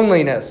point of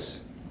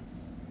loneliness.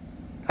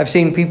 I've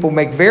seen people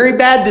make very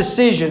bad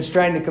decisions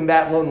trying to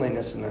combat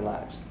loneliness in their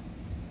lives.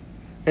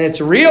 And it's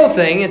a real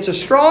thing. It's a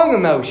strong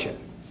emotion.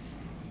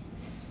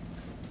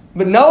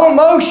 But no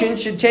emotion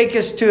should take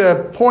us to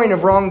a point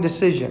of wrong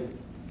decision.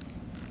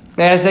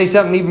 May I say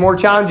something even more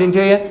challenging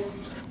to you?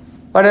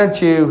 Why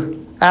don't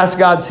you ask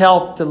God's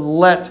help to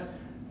let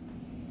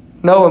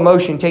no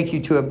emotion take you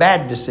to a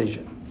bad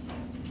decision?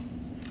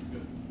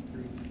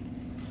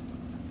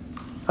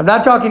 I'm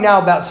not talking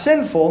now about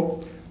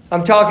sinful.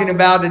 I'm talking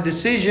about a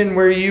decision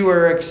where you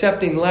are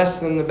accepting less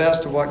than the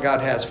best of what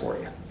God has for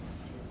you.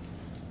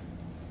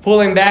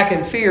 Pulling back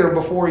in fear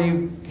before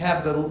you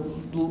have the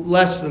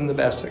less than the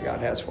best that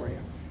God has for you.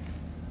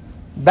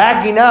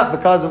 Backing up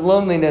because of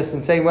loneliness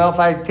and saying, well, if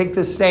I take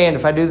this stand,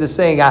 if I do this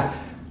thing, I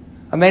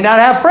may not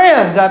have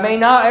friends. I may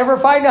not ever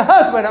find a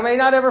husband. I may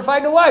not ever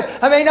find a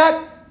wife. I may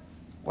not.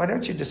 Why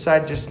don't you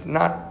decide just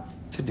not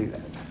to do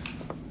that?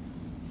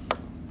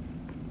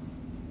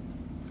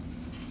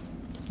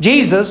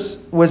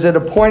 Jesus was at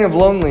a point of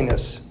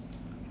loneliness.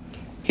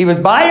 He was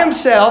by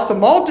himself. The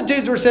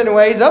multitudes were sent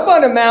away. He's up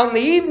on a mountain.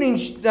 The evening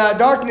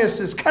darkness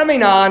is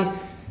coming on.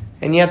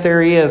 And yet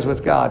there he is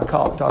with God,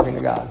 talking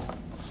to God.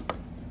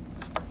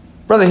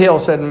 Brother Hill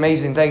said an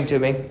amazing thing to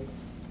me.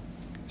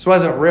 This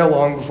wasn't real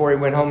long before he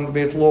went home to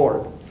be with the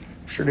Lord.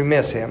 Sure do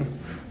miss him.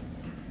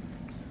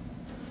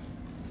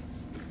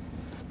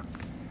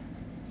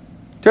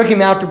 Took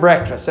him out to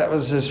breakfast. That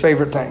was his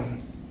favorite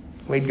thing.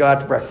 We'd go out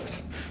to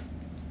breakfast.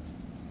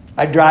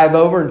 I'd drive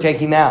over and take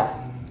him out.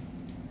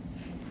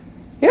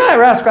 You know,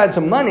 Rascal had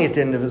some money at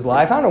the end of his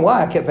life. I don't know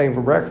why I kept paying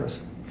for breakfast.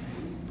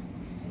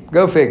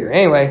 Go figure.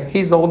 Anyway,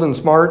 he's old and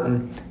smart,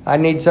 and I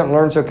need something to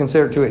learn, so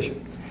consider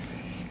tuition.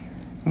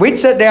 We'd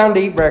sit down to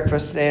eat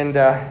breakfast, and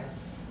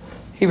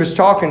he was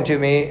talking to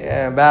me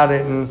about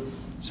it and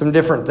some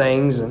different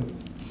things, and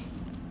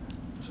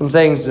some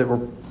things that were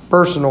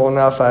personal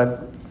enough,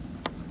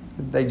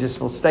 they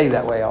just will stay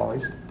that way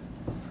always.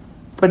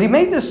 But he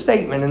made this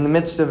statement in the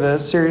midst of a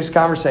serious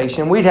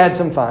conversation. We'd had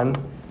some fun.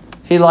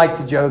 He liked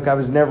the joke. I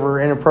was never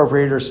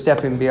inappropriate or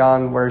stepping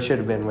beyond where I should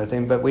have been with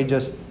him, but we had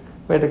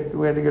a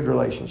good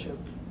relationship.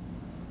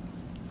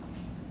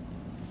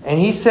 And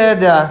he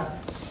said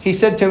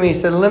to me,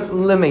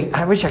 let me,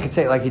 I wish I could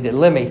say it like he did,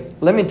 let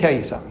me tell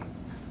you something.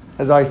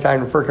 There's always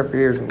time to perk up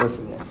your ears and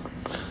listen to him.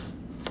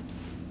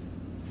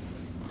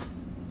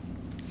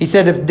 He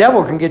said, if the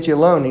devil can get you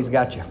alone, he's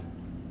got you.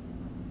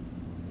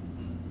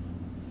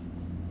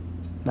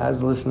 And I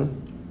was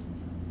listening.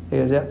 He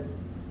goes, yep.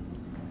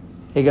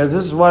 He goes,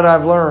 this is what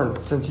I've learned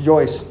since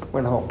Joyce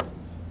went home.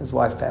 His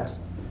wife passed.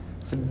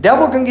 If the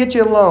devil can get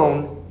you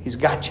alone, he's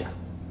got you.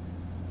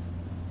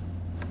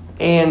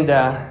 And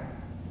I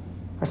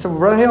said, well,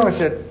 Brother Hill, I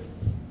said,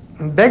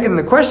 I'm begging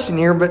the question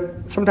here,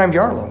 but sometimes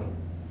you are alone.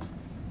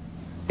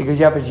 He goes,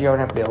 yeah, but you don't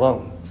have to be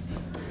alone.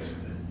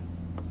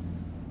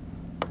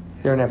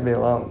 You don't have to be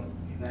alone.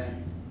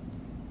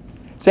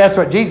 See, that's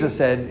what Jesus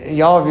said.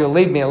 All of you will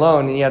leave me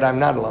alone, and yet I'm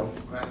not alone.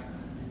 Right.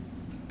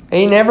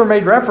 He never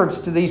made reference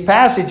to these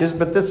passages,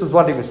 but this is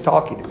what he was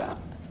talking about.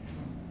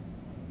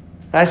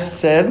 I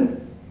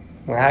said,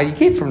 well, how do you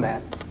keep from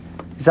that?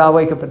 He said, I'll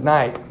wake up at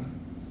night.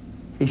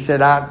 He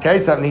said, I'll tell you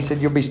something. He said,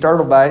 you'll be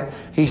startled by it.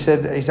 He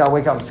said, I'll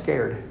wake up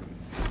scared.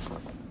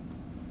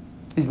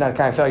 He's not the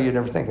kind of fellow you'd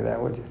ever think of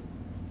that, would you?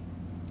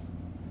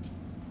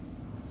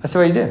 That's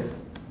what he did.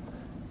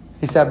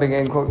 He said, I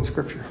began quoting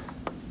scripture.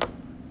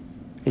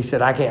 He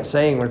said, I can't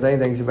sing or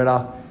anything, but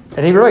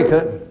and he really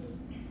couldn't.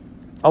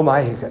 Oh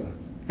my, he couldn't.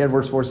 He had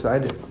worse voice than I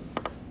did.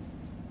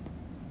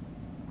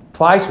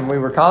 Twice when we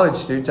were college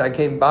students, I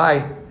came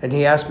by and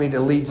he asked me to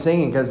lead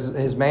singing because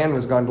his man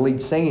was going to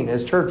lead singing at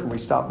his church when we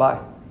stopped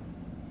by.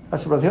 I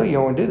said, Brother Hill, you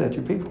don't want to do that to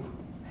your people.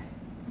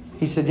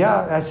 He said,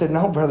 yeah. I said,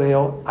 no, Brother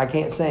Hill, I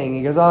can't sing.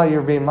 He goes, oh,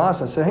 you're being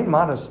modest. I said, ain't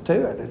modest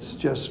to it. It's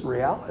just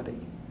reality.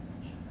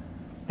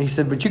 He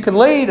said, but you can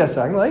lead. I said,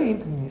 I can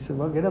lead. And he said,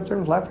 well, get up there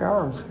and flap your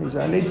arms. He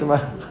said, I need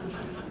somebody.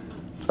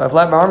 So I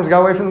flapped my arms and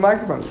got away from the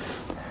microphone.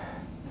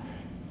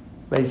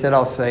 But he said,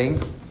 I'll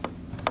sing.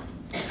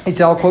 He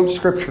said, I'll quote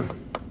scripture.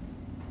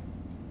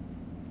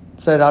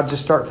 He said, I'll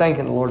just start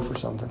thanking the Lord for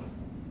something.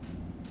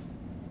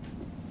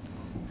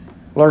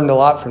 Learned a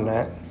lot from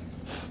that.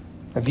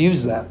 I've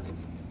used that.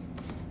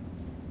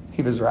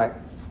 He was right.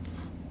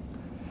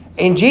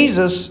 And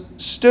Jesus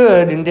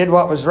stood and did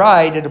what was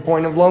right at a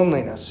point of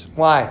loneliness.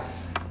 Why?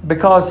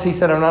 Because he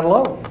said, I'm not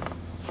alone,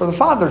 for the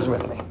Father's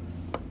with me.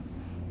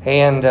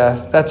 And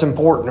that's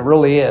important. It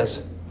really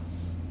is.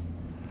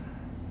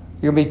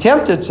 You'll be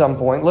tempted at some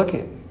point. Look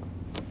at it.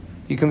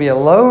 You can be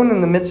alone in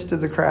the midst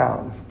of the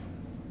crowd.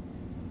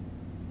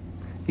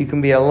 You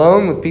can be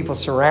alone with people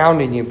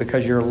surrounding you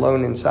because you're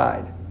alone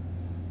inside.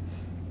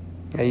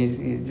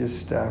 You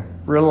just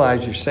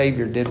realize your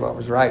Savior did what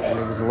was right when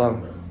he was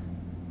alone.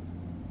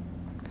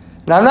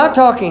 And I'm not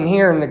talking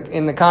here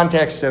in the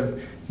context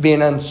of being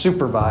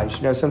unsupervised.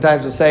 You know,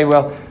 sometimes they say,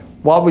 well,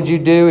 what would you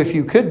do if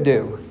you could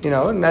do? You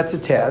know, and that's a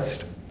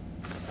test.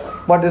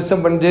 What does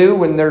someone do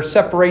when they're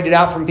separated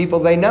out from people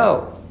they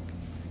know?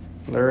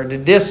 They're at a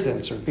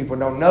distance or people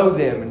don't know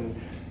them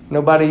and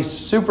nobody's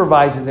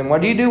supervising them.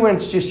 What do you do when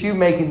it's just you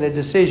making the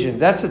decisions?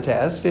 That's a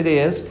test. It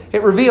is.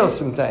 It reveals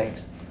some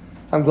things.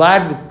 I'm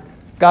glad that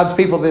God's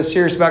people that's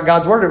serious about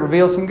God's Word, it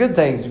reveals some good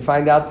things. You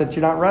find out that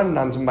you're not running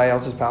on somebody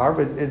else's power,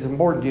 but it's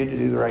important to you to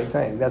do the right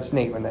thing. That's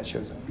neat when that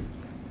shows up.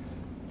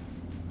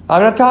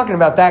 I'm not talking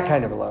about that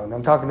kind of alone.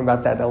 I'm talking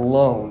about that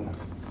alone.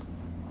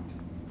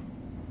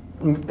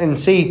 And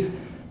see,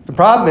 the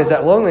problem is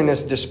that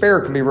loneliness, despair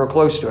can be real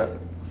close to it.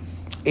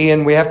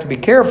 And we have to be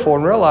careful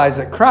and realize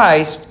that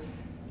Christ,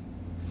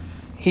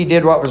 He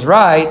did what was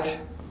right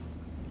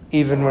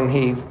even when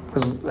He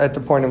was at the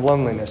point of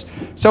loneliness.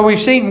 So we've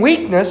seen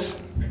weakness,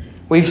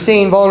 we've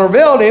seen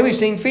vulnerability, we've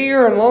seen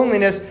fear and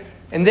loneliness.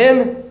 And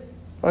then,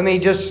 let me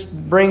just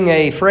bring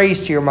a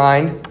phrase to your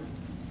mind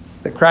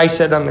that Christ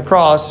said on the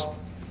cross.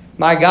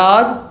 My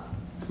God,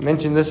 I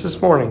mentioned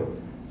this morning.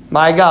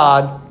 My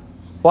God,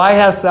 why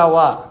hast thou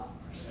what?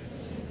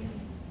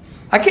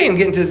 I can't even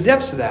get into the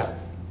depths of that.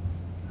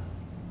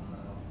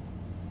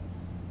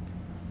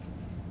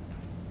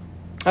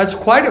 That's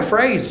quite a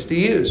phrase to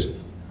use.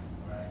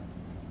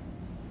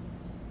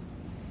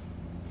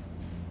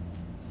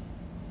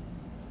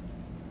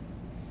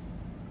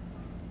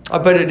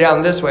 I'll put it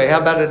down this way.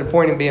 How about at the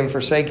point of being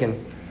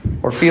forsaken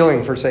or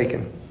feeling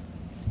forsaken?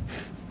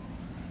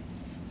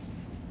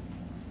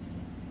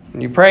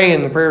 And you pray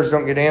and the prayers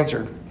don't get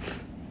answered.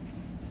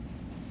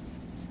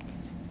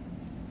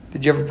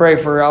 Did you ever pray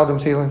for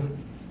Adam's healing?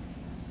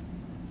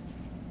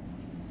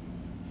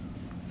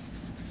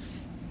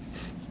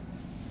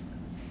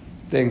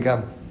 Didn't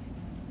come.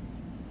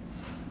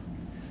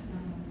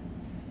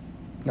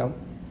 No.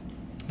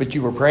 But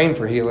you were praying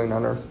for healing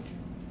on earth.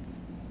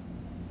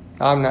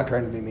 I'm not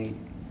trying to be mean.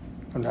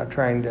 I'm not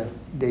trying to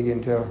dig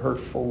into a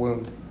hurtful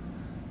wound.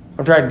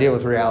 I'm trying to deal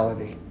with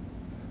reality.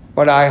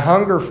 What I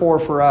hunger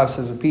for us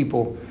as a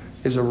people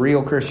is a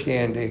real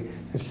Christianity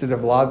instead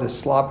of a lot of this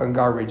slop and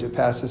garbage that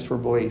passes for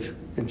belief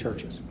in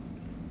churches.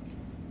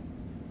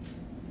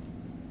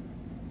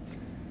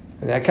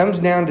 And that comes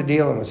down to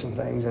dealing with some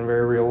things in a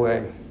very real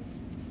way.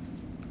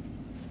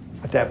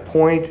 At that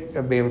point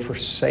of being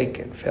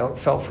forsaken, felt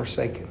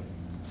forsaken.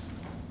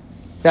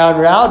 Now in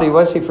reality,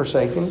 was he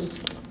forsaken?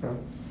 No.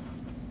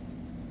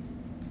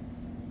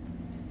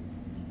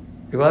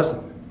 He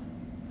wasn't.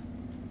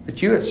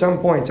 But you at some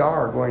points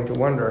are going to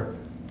wonder,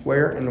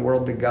 where in the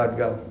world did God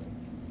go?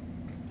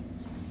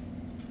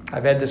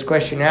 I've had this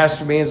question asked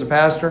to me as a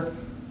pastor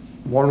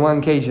more than one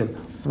occasion.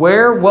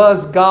 Where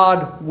was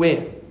God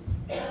when?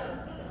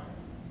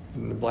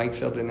 And the blank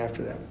filled in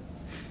after that.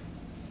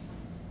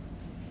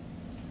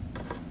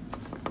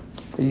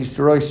 I used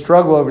to really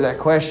struggle over that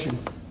question.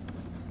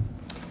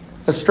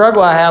 The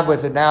struggle I have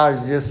with it now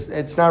is just,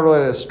 it's not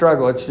really a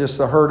struggle. It's just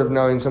the hurt of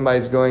knowing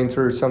somebody's going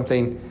through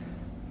something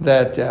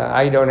that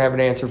I don't have an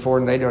answer for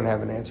and they don't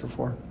have an answer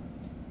for.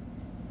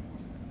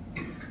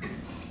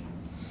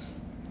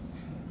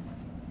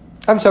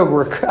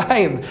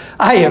 I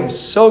am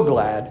so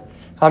glad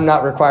I'm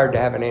not required to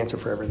have an answer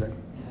for everything.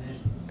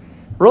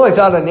 Really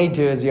thought I need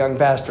to as a young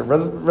pastor.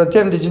 Brother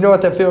Tim, did you know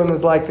what that feeling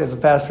was like as a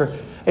pastor?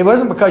 It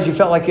wasn't because you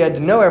felt like you had to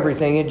know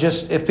everything. It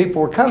just, if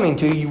people were coming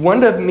to you, you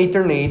wanted to meet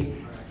their need.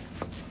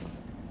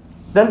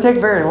 Doesn't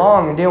take very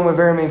long in dealing with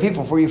very many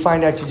people before you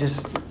find out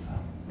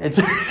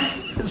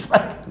it's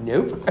like,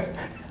 nope,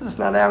 it's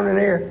not happening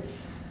here.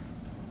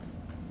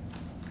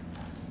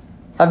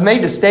 I've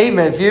made a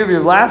statement. A few of you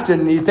have laughed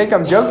and you think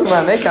I'm joking when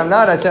I make it. I'm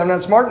not. I said I'm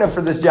not smart enough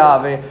for this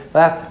job.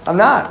 I'm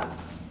not.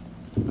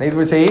 Neither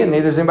was he and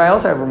neither is anybody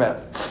else I ever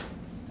met.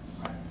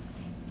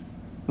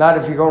 Not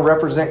if you're going to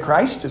represent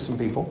Christ to some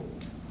people.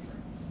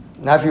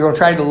 Not if you're going to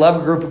try to love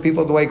a group of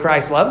people the way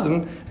Christ loves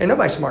them. Ain't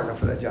nobody smart enough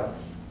for that job.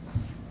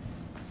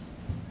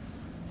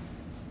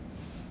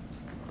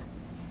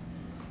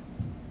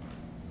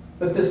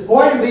 But this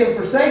point of being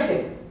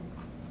forsaken,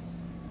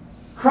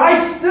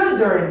 Christ stood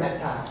during that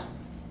time.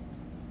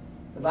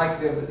 I'd like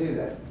to be able to do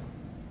that.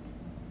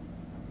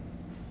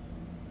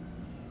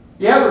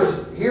 You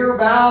ever hear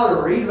about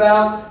or read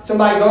about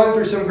somebody going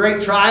through some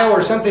great trial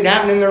or something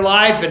happening in their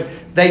life and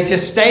they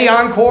just stay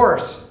on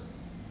course?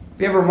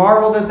 Have you ever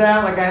marveled at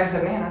that? Like I have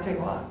said, man, I'll tell you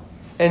what.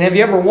 And have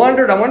you ever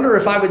wondered, I wonder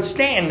if I would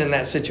stand in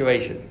that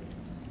situation?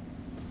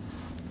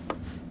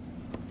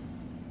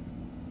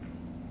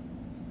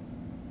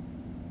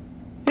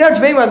 You know,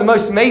 to me, one of the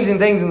most amazing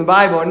things in the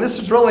Bible, and this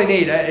is really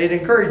neat, it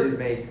encourages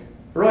me. It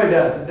really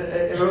does.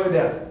 It really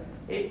does.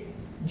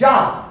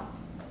 John,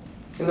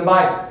 in the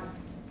Bible,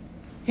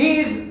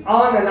 he's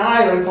on an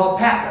island called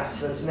Patmos.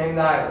 That's the name of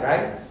the island,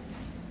 right?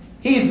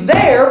 He's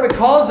there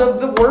because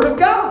of the Word of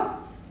God.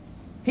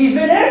 He's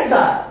been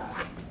exiled.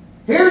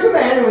 Here's a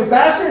man who was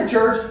pastoring a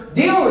church,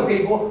 dealing with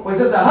people,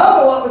 was at the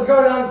hub of what was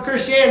going on with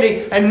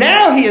Christianity, and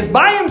now he is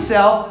by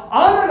himself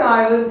on an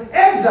island,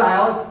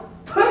 exiled,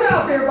 put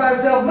out there by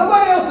himself.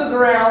 Nobody else is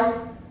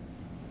around.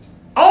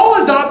 All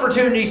his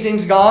opportunity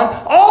seems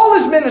gone. All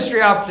his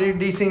ministry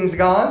opportunity seems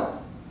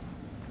gone.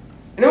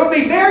 And it would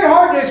be very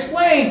hard to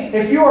explain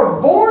if you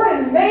are born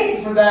and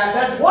made for that.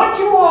 That's what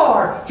you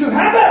are. To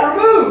have that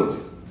removed.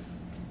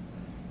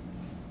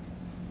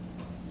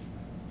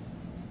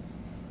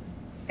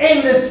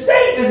 And the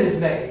statement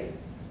is made.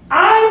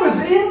 I was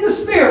in the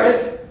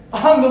Spirit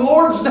on the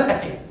Lord's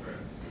day.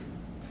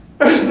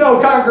 There's no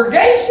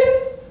congregation.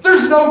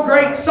 There's no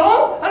great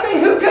song. I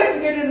mean, who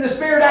couldn't get in the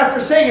Spirit after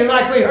singing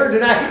like we heard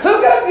tonight? Who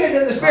couldn't get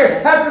in the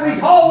Spirit after these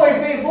hallways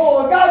being full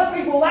of God's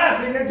people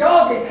laughing and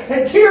talking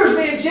and tears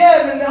being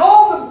shed and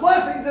all the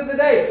blessings of the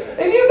day?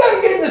 If you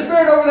couldn't get in the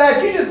Spirit over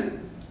that, you just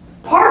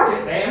park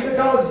it, man,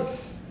 because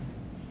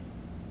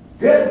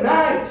good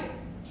night.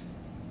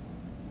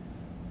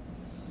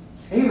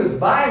 He was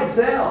by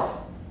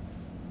himself.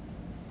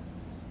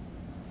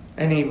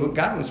 And he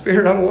got in the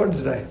Spirit on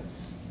Lord's Day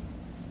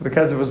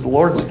because it was the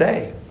Lord's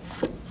Day.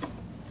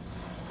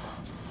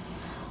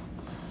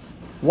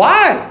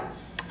 Why?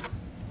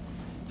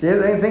 Do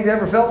you think they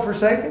ever felt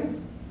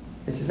forsaken?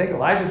 Did you think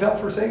Elijah felt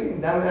forsaken?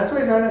 That's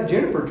why he's on that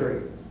juniper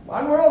tree.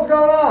 What in the world's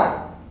going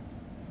on?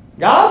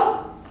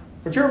 God?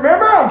 Don't you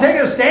remember? I'm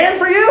taking a stand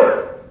for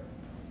you.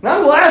 And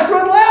I'm the last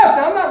one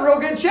left. I'm not in real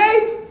good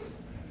shape.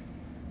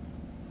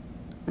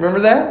 Remember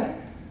that?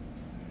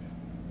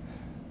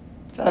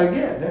 That's how you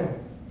get, didn't it?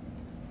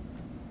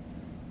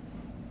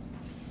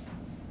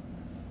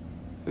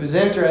 It was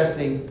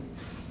interesting.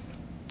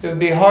 It would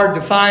be hard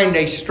to find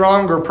a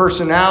stronger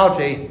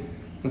personality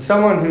than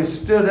someone who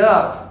stood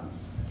up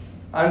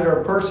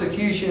under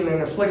persecution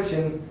and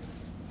affliction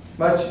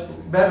much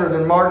better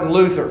than Martin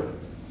Luther.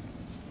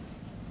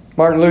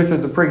 Martin Luther,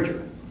 the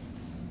preacher.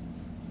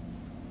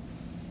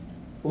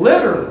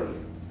 Literally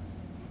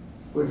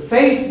would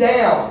face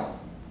down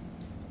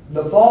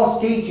the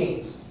false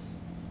teachings,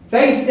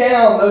 face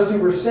down those who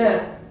were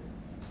sent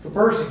to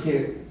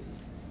persecute.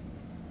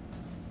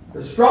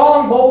 The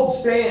strong, bold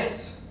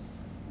stance,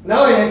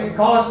 knowing it could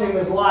cost him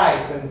his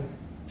life, and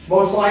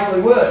most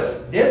likely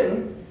would.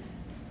 Didn't.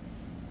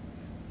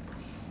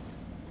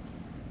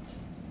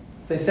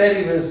 They said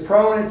he was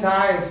prone at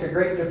times to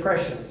great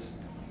depressions.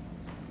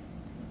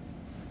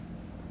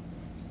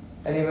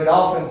 And he would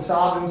often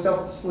sob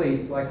himself to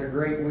sleep like a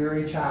great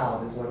weary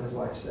child, is what his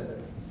wife said of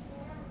him.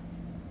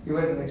 You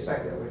wouldn't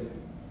expect that, would you?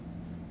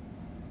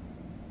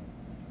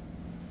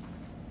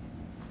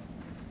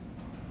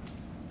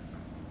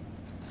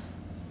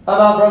 How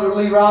about Brother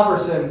Lee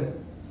Robertson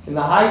in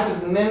the height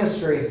of the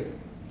ministry,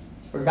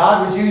 where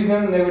God was using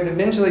them, and they would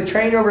eventually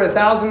train over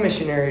 1,000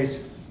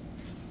 missionaries,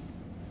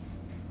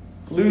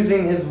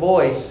 losing his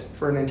voice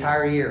for an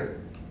entire year.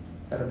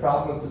 Had a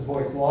problem with his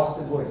voice, lost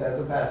his voice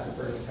as a pastor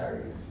for an entire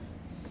year.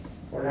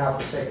 Or how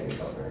forsaken he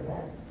felt during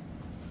that.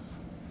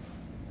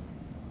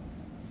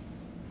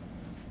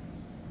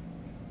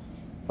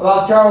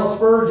 About Charles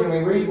Spurgeon, we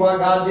read what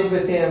God did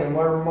with him and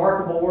what a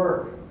remarkable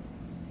work.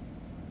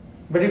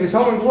 But he was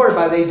home in glory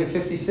by the age of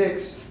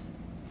 56.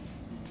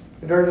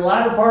 And during the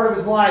latter part of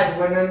his life, it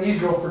went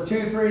unusual for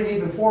 2, 3, and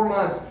even 4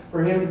 months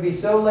for him to be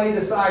so laid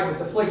aside with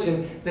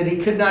affliction that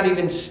he could not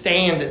even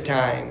stand at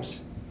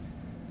times.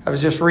 I was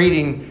just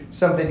reading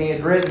something he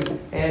had written,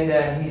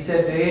 and he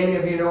said, "Do any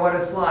of you know what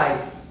it's like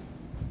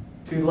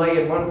to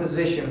lay in one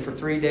position for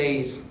 3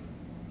 days?"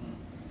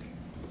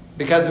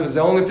 Because it was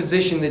the only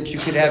position that you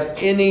could have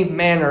any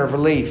manner of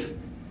relief.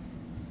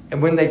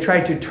 And when they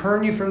tried to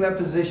turn you from that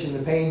position, the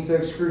pain's so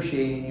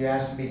excruciating, you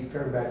asked to be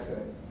turned back to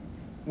it.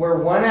 Where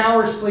 1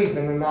 hour's sleep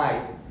in the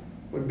night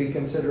would be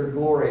considered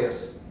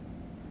glorious.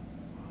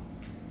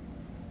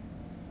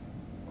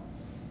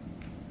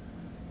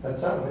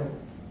 That's something.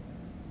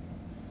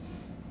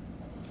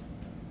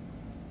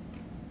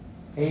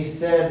 He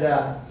said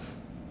there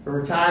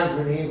were times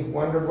when he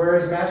wondered where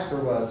his master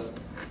was.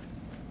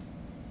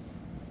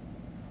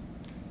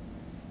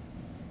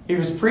 He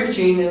was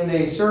preaching in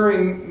the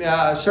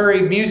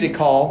Surrey Music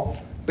Hall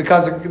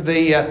because of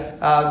the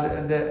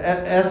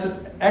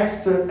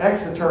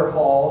Exeter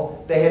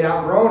Hall. They had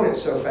outgrown it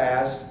so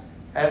fast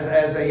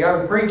as a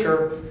young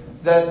preacher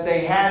that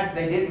they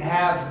didn't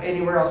have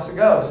anywhere else to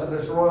go. So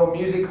this Royal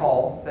Music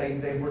Hall,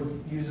 they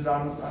would use it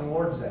on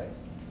Lord's Day.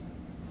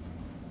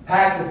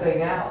 Packed the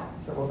thing out,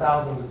 several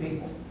thousands of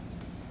people.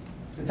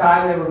 At the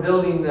time they were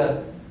building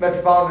the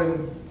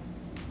Metropolitan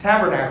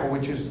Tabernacle,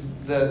 which is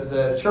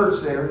the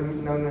church there,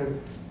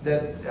 known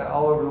that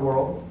all over the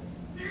world.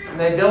 And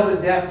they built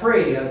it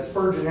debt-free.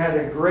 Spurgeon had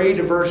a great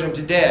aversion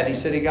to debt. He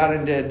said he got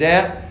into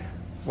debt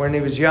when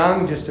he was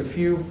young, just a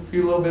few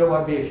little bit,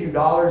 might be a few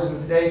dollars.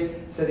 And today,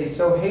 he said he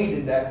so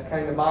hated that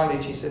kind of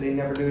bondage, he said he'd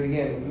never do it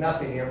again.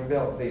 Nothing he ever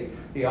built.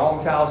 The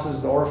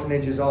almshouses, the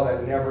orphanages, all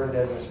that, never a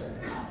dead ministry.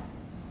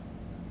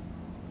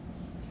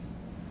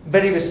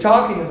 But he was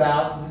talking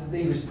about,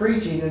 he was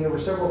preaching, and there were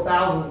several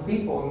thousand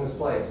people in this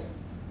place.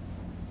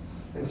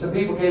 And some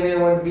people came in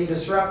and wanted to be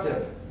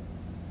disruptive.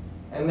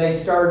 And they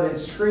started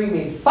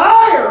screaming,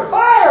 "Fire!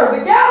 Fire!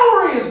 The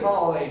gallery is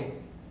falling!"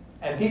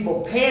 And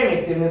people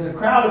panicked, and as a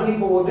crowd of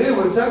people will do,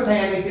 when some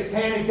panicked, it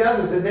panicked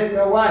others that didn't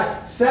know why.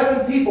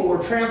 7 people were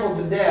trampled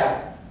to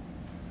death,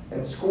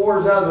 and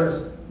scores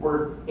others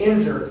were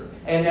injured.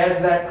 And as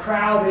that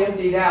crowd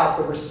emptied out,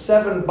 there were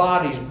 7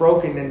 bodies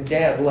broken and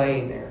dead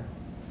laying there.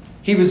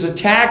 He was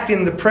attacked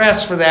in the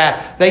press for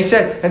that. They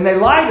said, and they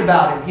lied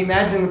about him. Can you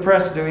imagine the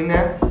press doing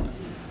that?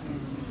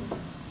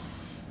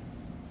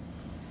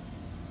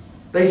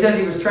 They said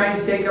he was trying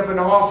to take up an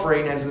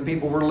offering as the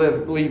people were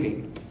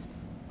leaving.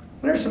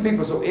 And there's some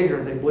people so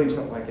ignorant they believe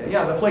something like that.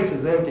 Yeah, the place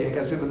is empty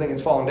because people think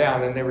it's fallen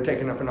down and they were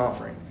taking up an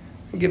offering.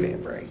 Give me a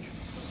break.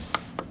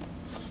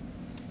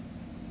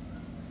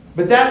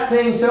 But that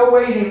thing so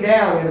weighed him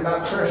down in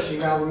about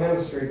crushing out of the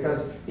ministry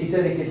because he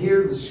said he could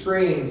hear the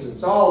screams and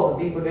saw all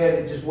the people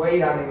dead. It just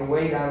weighed on him and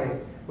weighed on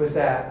him with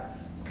that.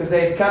 Because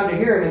they had come to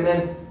hear him, and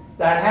then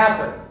that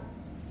happened.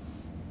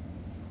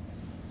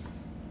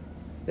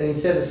 Then he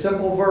said a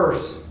simple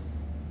verse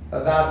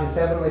about his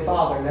heavenly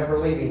Father never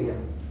leaving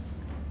him.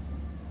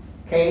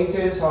 Came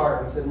to his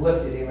heart and said,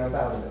 lifted him up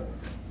out of it.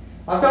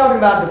 I'm talking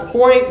about the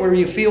point where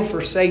you feel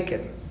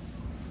forsaken.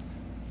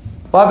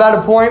 What about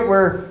a point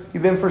where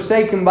you've been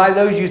forsaken by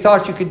those you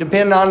thought you could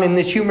depend on in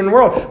this human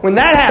world? When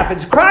that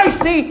happens,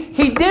 Christ, see,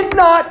 he did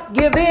not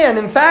give in.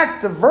 In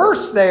fact, the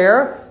verse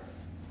there,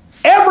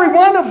 every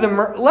one of them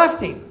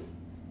left him.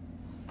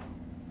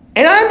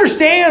 And I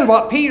understand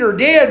what Peter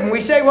did. And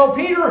we say, well,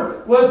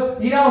 Peter was,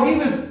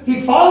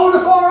 he followed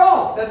afar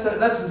off. That's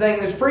the thing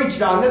that's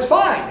preached on. That's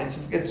fine.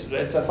 It's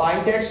a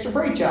fine text to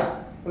preach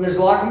on. And there's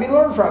a lot can be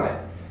learned from it.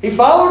 He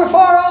followed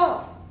afar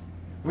off.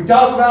 We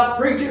talk about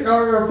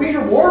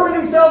Peter warming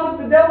himself at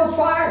the devil's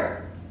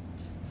fire.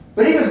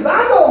 But he was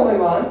not the only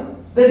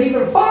one that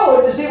even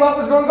followed to see what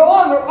was going to go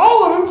on.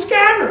 All of them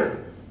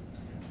scattered.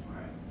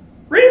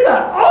 Read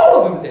about it.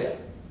 All of them did.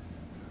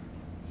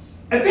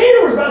 And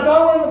Peter was about the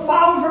only one that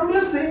followed from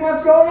this, seeing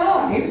what's going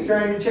on. He was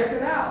trying to check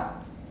it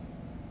out.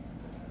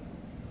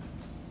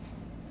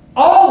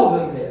 All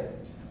of them did.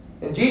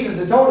 And Jesus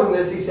had told him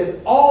this. He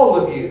said, all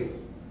of you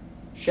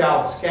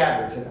shall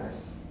scatter tonight.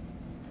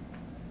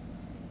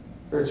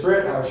 For it's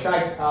written, I'll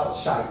smite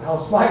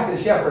the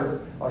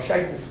shepherd, I'll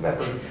shake the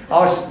shepherd,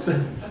 I'll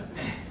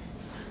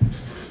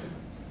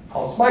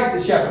smite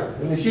the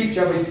shepherd, and the sheep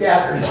shall be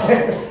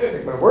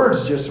scattered. My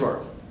words just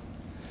were.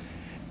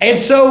 And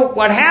so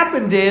what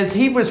happened is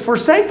he was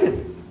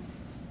forsaken.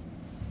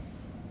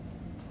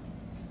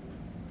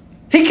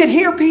 He could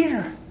hear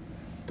Peter.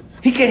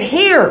 He could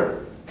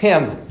hear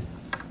him.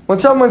 When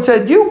someone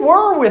said, you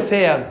were with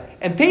him,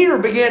 and Peter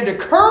began to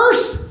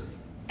curse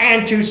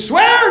and to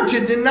swear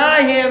to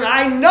deny him,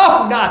 I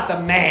know not the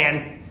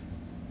man.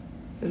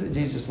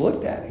 Jesus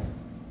looked at him.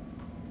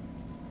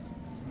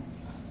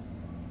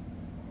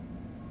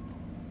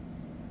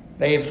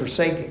 They had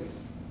forsaken him.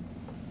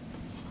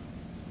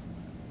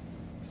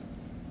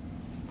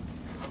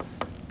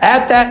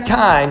 At that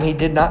time, he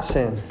did not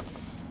sin.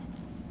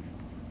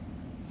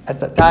 At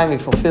that time, he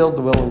fulfilled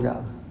the will of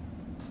God.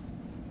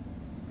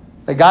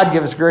 May God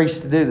give us grace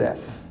to do that.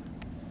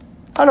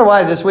 I don't know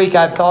why this week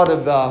I've thought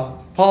of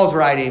Paul's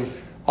writing,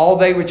 all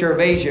they which are of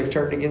Asia have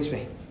turned against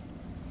me.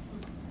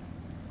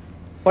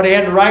 What he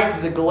had to write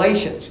to the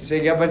Galatians. He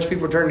said, you got a bunch of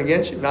people turned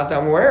against you. Not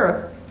that I'm aware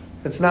of.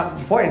 That's not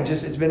the point.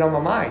 It's been on my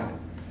mind.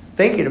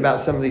 Thinking about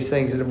some of these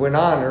things that have went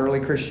on in early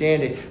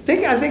Christianity.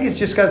 I think it's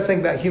just got to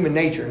think about human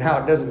nature and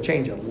how it doesn't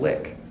change a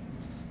lick.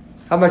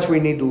 How much we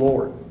need the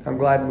Lord. I'm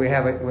glad we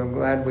have it. I'm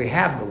glad we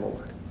have the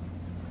Lord.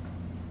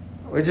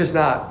 We're just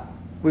not.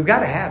 We've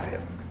got to have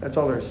Him. That's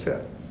all there is to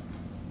it.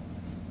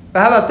 But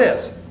how about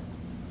this?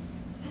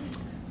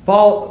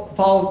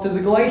 Paul to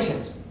the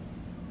Galatians.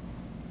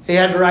 He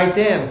had to write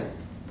them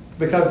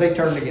because they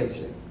turned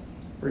against him.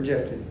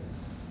 Rejected him.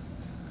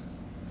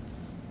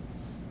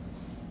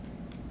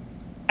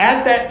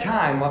 At that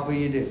time, what will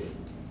you do?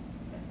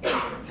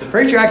 So,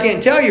 preacher, I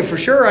can't tell you for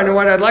sure. I know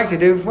what I'd like to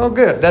do. Well,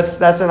 good. That's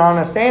an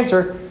honest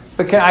answer.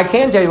 But I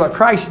can tell you what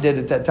Christ did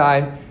at that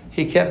time.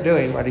 He kept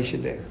doing what he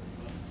should do.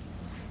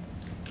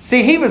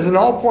 See, he was in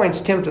all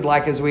points tempted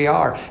like as we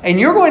are. And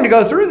you're going to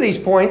go through these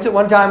points at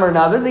one time or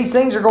another. These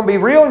things are going to be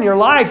real in your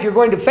life. You're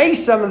going to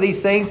face some of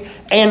these things.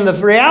 And the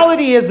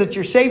reality is that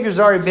your Savior's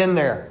already been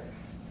there.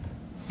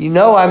 You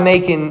know I'm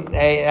making,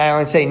 I don't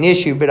want to say an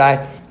issue, but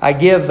I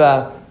give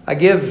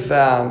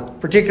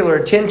particular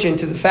attention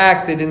to the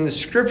fact that in the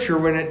Scripture,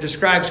 when it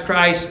describes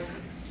Christ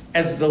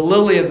as the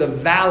lily of the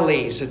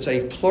valleys, it's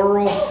a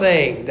plural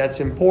thing. That's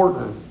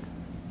important.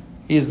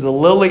 He is the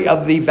lily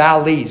of the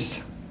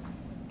valleys.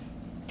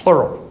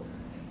 Plural.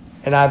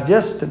 And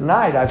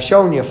tonight I've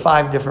shown you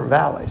 5 different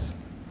valleys.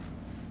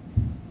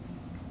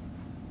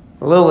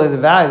 The lily of the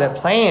valley, that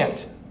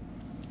plant.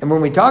 And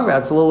when we talk about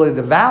it's the lily of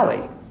the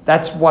valley,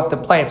 that's what the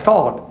plant's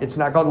called. It's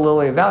not called the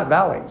lily of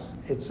valleys.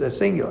 It's a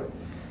singular.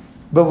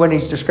 But when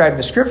he's described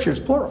the Scripture, it's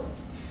plural.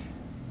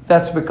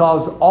 That's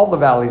because all the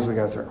valleys we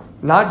go through,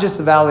 not just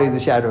the valley of the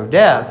shadow of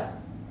death,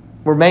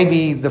 where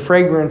maybe the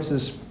fragrance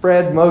is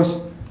spread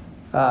most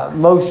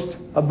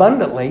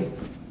abundantly,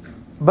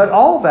 but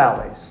all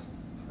valleys.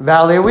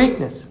 Valley of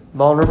weakness,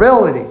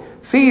 vulnerability,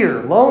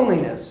 fear,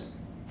 loneliness,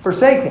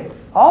 forsaken.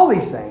 All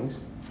these things,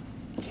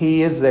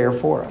 he is there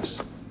for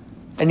us.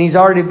 And he's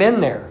already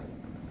been there.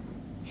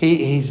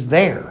 He's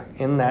there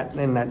in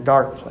that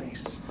dark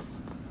place.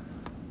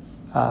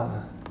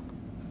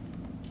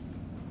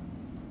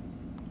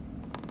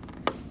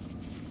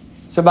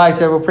 Somebody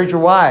said, well, preacher,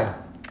 why?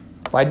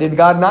 Why did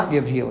God not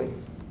give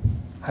healing?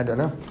 I don't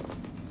know.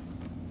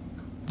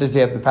 Does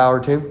he have the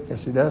power to?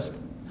 Yes, he does.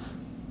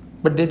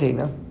 But did he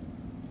know?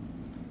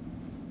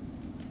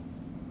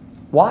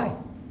 Why?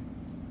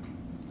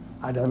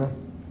 I don't know.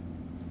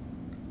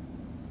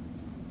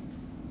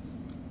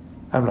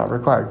 I'm not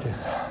required to.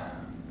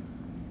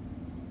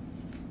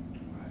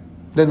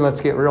 Then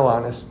let's get real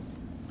honest.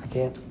 I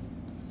can't.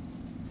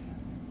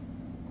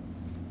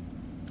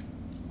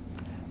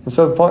 And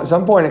so at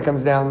some point it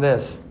comes down to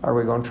this. Are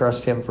we going to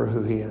trust him for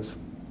who he is?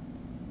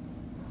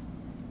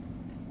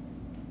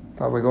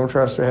 Are we going to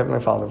trust our Heavenly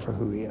Father for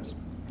who he is?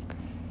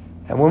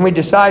 And when we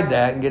decide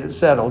that and get it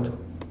settled,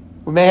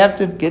 we may have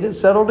to get it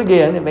settled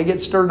again. It may get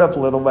stirred up a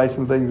little by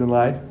some things in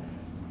life.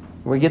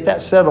 When we get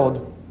that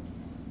settled,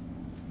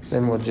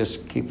 then we'll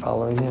just keep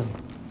following him.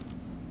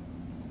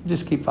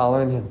 Just keep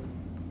following him.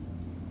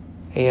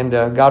 And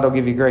God will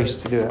give you grace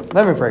to do it.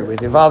 Let me pray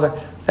with you. Father,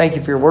 thank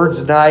you for your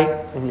words tonight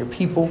and your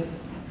people.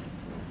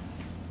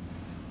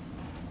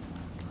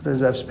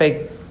 As I've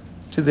spake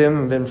to them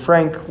and been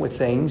frank with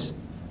things,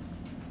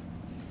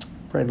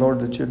 pray, Lord,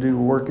 that you'll do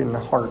work in the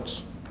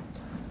hearts.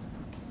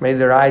 May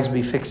their eyes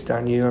be fixed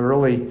on you. I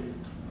really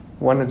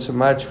wanted so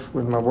much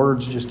with my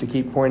words just to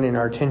keep pointing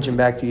our attention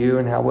back to you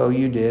and how well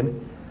you did.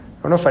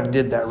 I don't know if I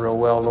did that real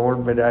well,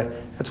 Lord, but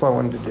that's what I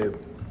wanted to do.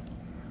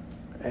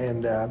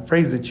 And I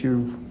pray that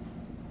you,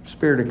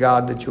 Spirit of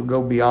God, that you'll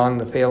go beyond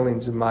the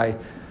failings of my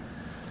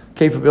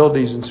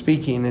capabilities in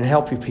speaking and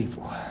help your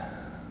people.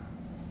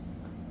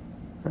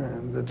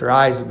 That their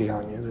eyes will be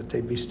on you, that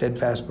they'd be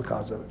steadfast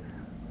because of it.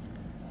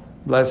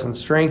 Bless and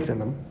strengthen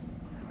them,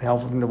 and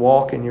help them to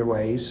walk in your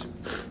ways,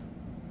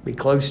 be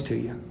close to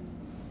you,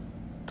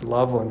 to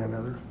love one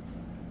another,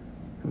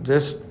 and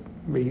just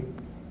be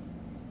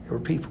your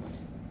people.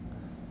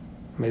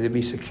 May they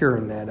be secure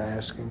in that, I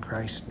ask in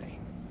Christ's name.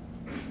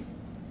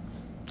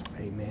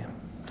 Amen.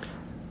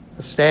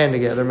 Let's stand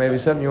together. Maybe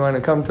something you want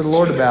to come to the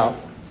Lord about.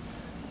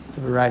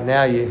 Maybe right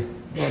now you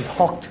want to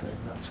talk to him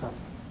about something.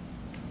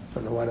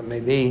 Don't know what it may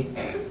be.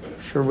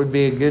 Sure would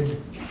be a good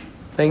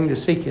thing to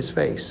seek his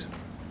face.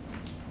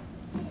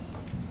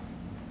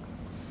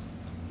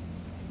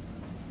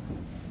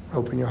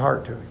 Open your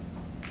heart to him.